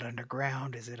there a lot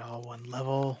underground? Is it all one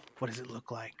level? What does it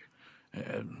look like?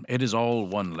 It is all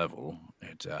one level.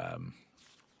 It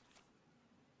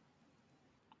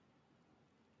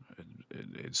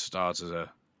starts as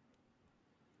a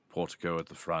portico at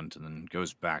the front and then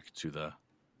goes back to the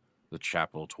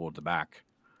chapel toward the back.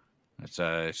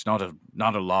 It's not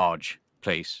a large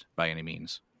place by any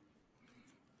means,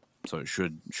 so it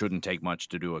shouldn't take much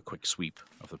to do a quick sweep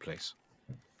of the place.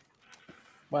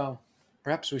 Well,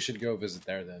 perhaps we should go visit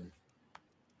there then.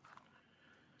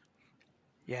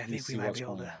 Yeah, I Let me think we see might what's be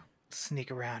able going to on.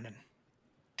 sneak around and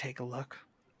take a look.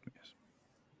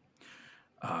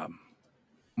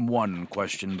 One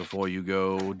question before you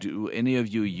go: do any of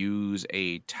you use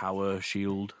a tower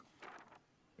shield?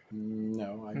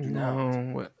 No, I do not.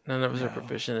 No, none of us are No.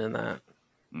 proficient in that.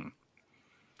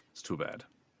 It's too bad.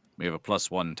 We have a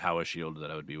 +1 tower shield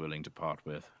that I would be willing to part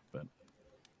with, but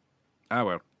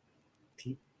well.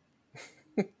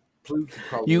 Blue could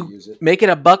probably You use it. make it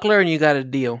a buckler and you got a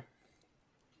deal.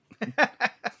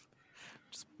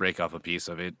 Just break off a piece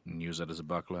of it and use it as a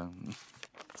buckler.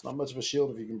 It's not much of a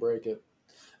shield if you can break it.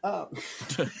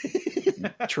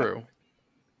 True.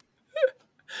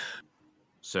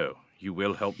 So, you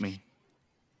will help me?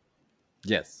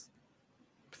 Yes.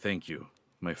 Thank you,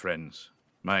 my friends,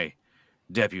 my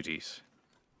deputies.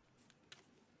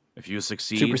 If you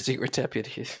succeed... Super secret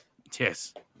deputies.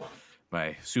 Yes,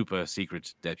 my super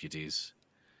secret deputies.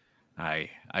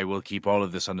 I will keep all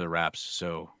of this under wraps,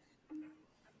 so...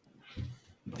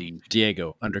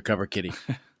 Diego, undercover kitty.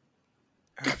 All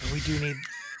right, but we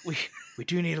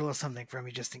do need a little something from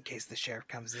you just in case the sheriff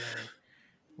comes in. And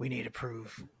we need to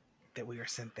prove that we were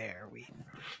sent there.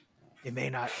 It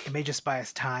may just buy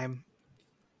us time,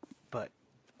 but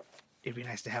it'd be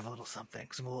nice to have a little something,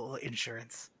 some little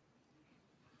insurance.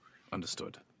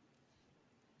 Understood.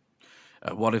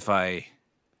 What if I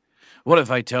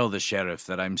tell the sheriff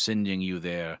that I'm sending you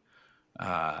there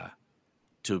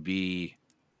to be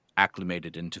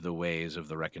acclimated into the ways of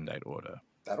the Recondite Order?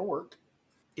 That'll work.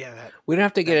 Yeah, We don't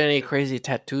have to get any crazy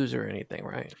tattoos or anything,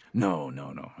 right? No.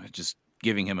 Just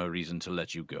giving him a reason to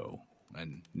let you go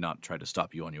and not try to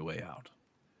stop you on your way out.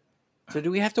 So do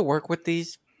we have to work with the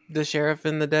sheriff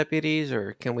and the deputies,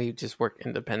 or can we just work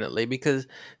independently? Because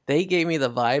they gave me the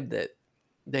vibe that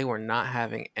they were not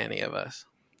having any of us.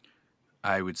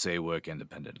 I would say work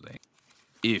independently.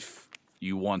 If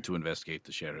you want to investigate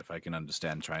the sheriff, I can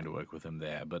understand trying to work with him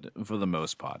there, but for the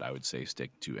most part, I would say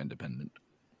stick to independent.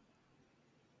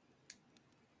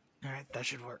 all right, that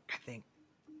should work. I think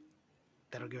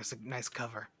that'll give us a nice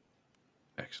cover.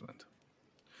 Excellent.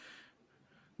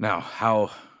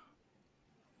 Now,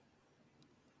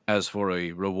 as for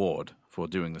a reward for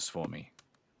doing this for me,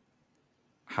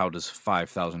 how does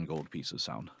 5,000 gold pieces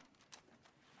sound?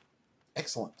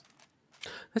 Excellent.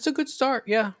 That's a good start,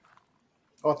 yeah.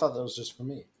 Oh, I thought that was just for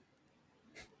me.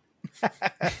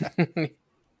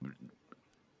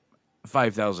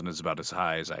 5,000 is about as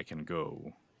high as I can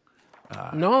go.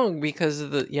 No, because of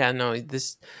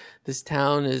this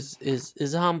town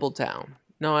is a humble town.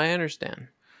 No, I understand.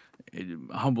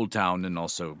 Humble town and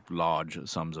also large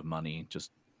sums of money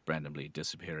just randomly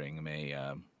disappearing may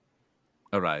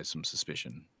arise some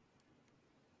suspicion.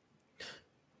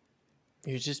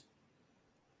 You're just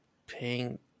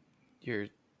paying your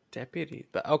deputy,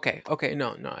 but okay,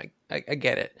 no, I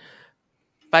get it.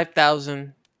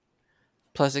 5,000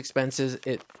 plus expenses,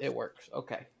 it works.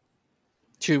 Okay.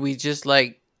 Should we just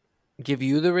give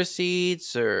you the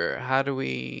receipts, or how do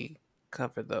we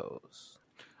cover those?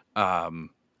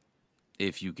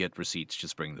 If you get receipts,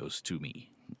 just bring those to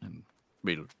me, and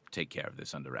we'll take care of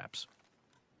this under wraps.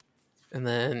 And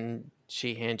then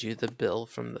she hands you the bill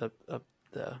from the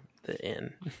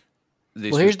inn.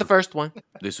 Well, here's the first one.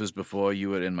 This was before you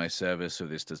were in my service, so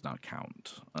this does not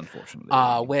count, unfortunately.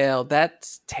 Well,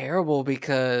 that's terrible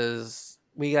because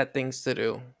we got things to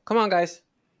do. Come on, guys.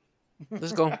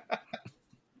 Let's go.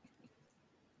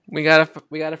 We got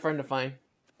a friend to find.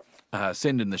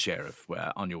 Send in the sheriff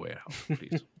on your way out,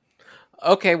 please.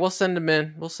 Okay, we'll send him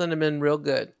in. We'll send him in real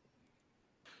good.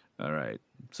 All right.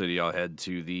 So do y'all head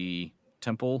to the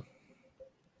temple?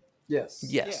 Yes.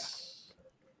 Yes.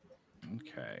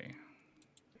 Okay.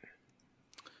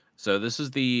 So this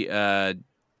is the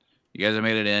you guys have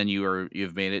made it in.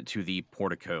 You've made it to the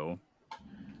portico.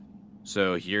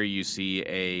 So here you see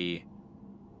a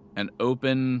an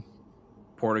open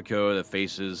portico that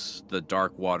faces the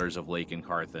dark waters of Lake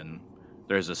Incarthen.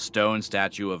 There's a stone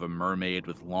statue of a mermaid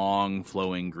with long,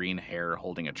 flowing green hair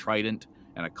holding a trident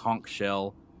and a conch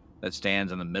shell that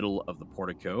stands in the middle of the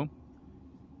portico.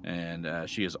 And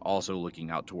she is also looking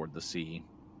out toward the sea.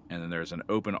 And then there's an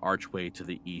open archway to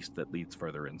the east that leads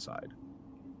further inside.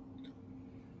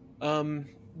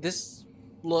 This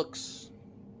looks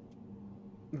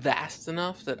vast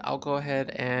enough that I'll go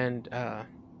ahead and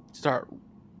start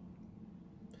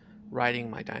riding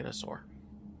my dinosaur.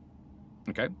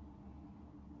 Okay.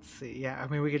 Let's see. Yeah, I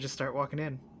mean, we could just start walking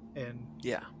in. And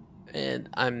Yeah. And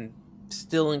I'm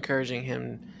still encouraging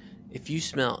him, if you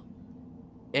smell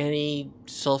any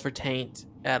sulfur taint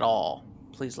at all,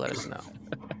 please let us know.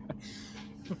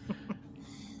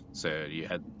 So you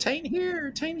head. Taint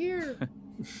here, taint here.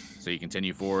 So you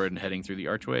continue forward and heading through the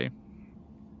archway.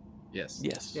 Yes.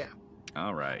 Yes. yeah.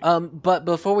 All right. But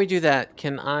before we do that,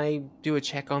 can I do a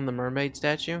check on the mermaid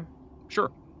statue?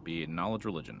 Sure. Be it knowledge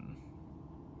religion.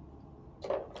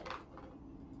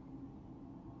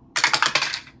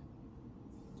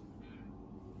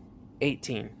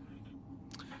 $18.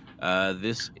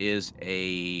 This is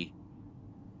it's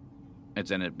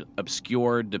an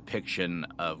obscure depiction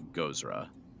of Gozra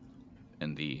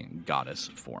in the goddess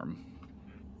form.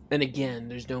 And again,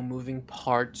 there's no moving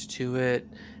parts to it.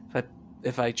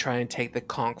 If I try and take the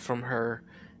conch from her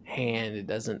hand, it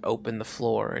doesn't open the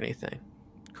floor or anything.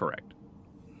 Correct.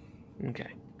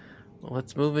 Okay. Well,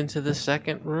 let's move into the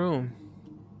second room.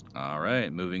 All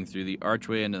right, moving through the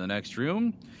archway into the next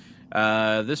room.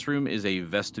 This room is a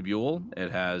vestibule.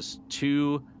 It has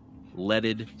 2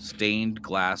 leaded stained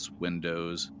glass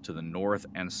windows to the north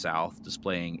and south,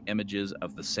 displaying images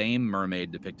of the same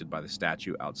mermaid depicted by the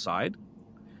statue outside.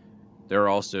 There are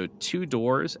also 2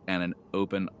 doors and an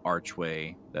open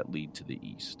archway that lead to the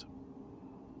east.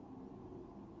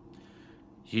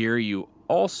 Here you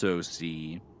also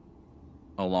see,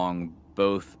 along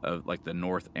both of the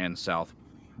north and south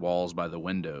walls by the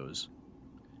windows,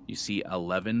 you see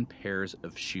 11 pairs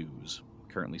of shoes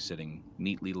currently sitting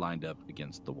neatly lined up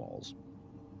against the walls.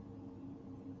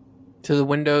 To the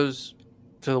windows,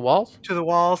 to the walls? To the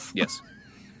walls. Yes.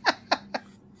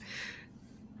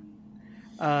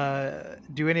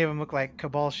 Do any of them look like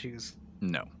Cabal shoes?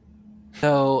 No.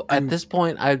 So at this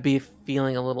point, I'd be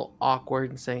feeling a little awkward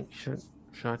and saying, "Should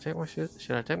I take my shoes?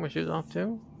 Should I take my shoes off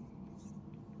too?"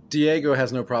 Diego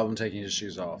has no problem taking his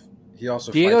shoes off. He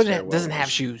also Diego fights very well doesn't with have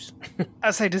his- shoes.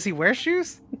 I say, does he wear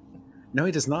shoes? No,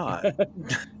 he does not.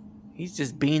 He's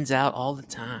just beans out all the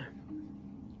time.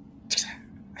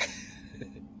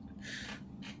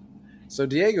 So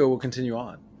Diego will continue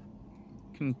on.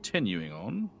 Continuing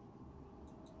on.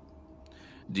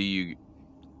 So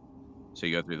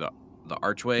you go through the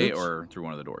archway Oops. or through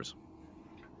one of the doors?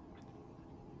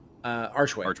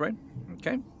 Archway. Archway?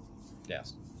 Okay.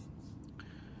 Yes.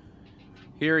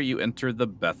 Here you enter the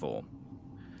Bethel.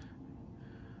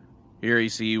 Here you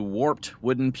see warped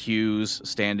wooden pews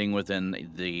standing within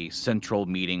the central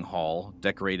meeting hall,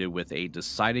 decorated with a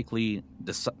decidedly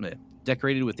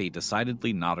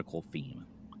nautical theme.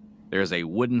 There is a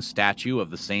wooden statue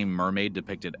of the same mermaid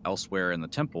depicted elsewhere in the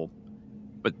temple,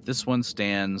 but this one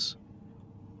stands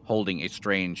holding a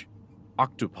strange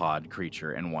octopod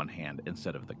creature in one hand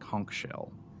instead of the conch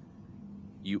shell.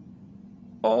 You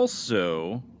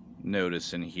also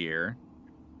notice in here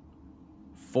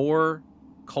 4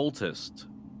 cultists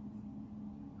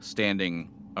standing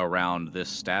around this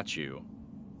statue,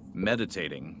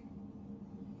 meditating.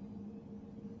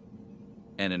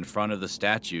 And in front of the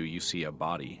statue, you see a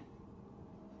body.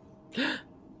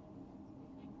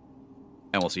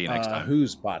 And we'll see you next time.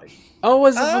 Whose body? Oh,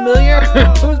 was it familiar?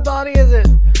 Whose body is it?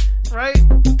 Right?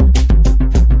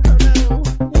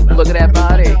 Look at that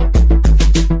body.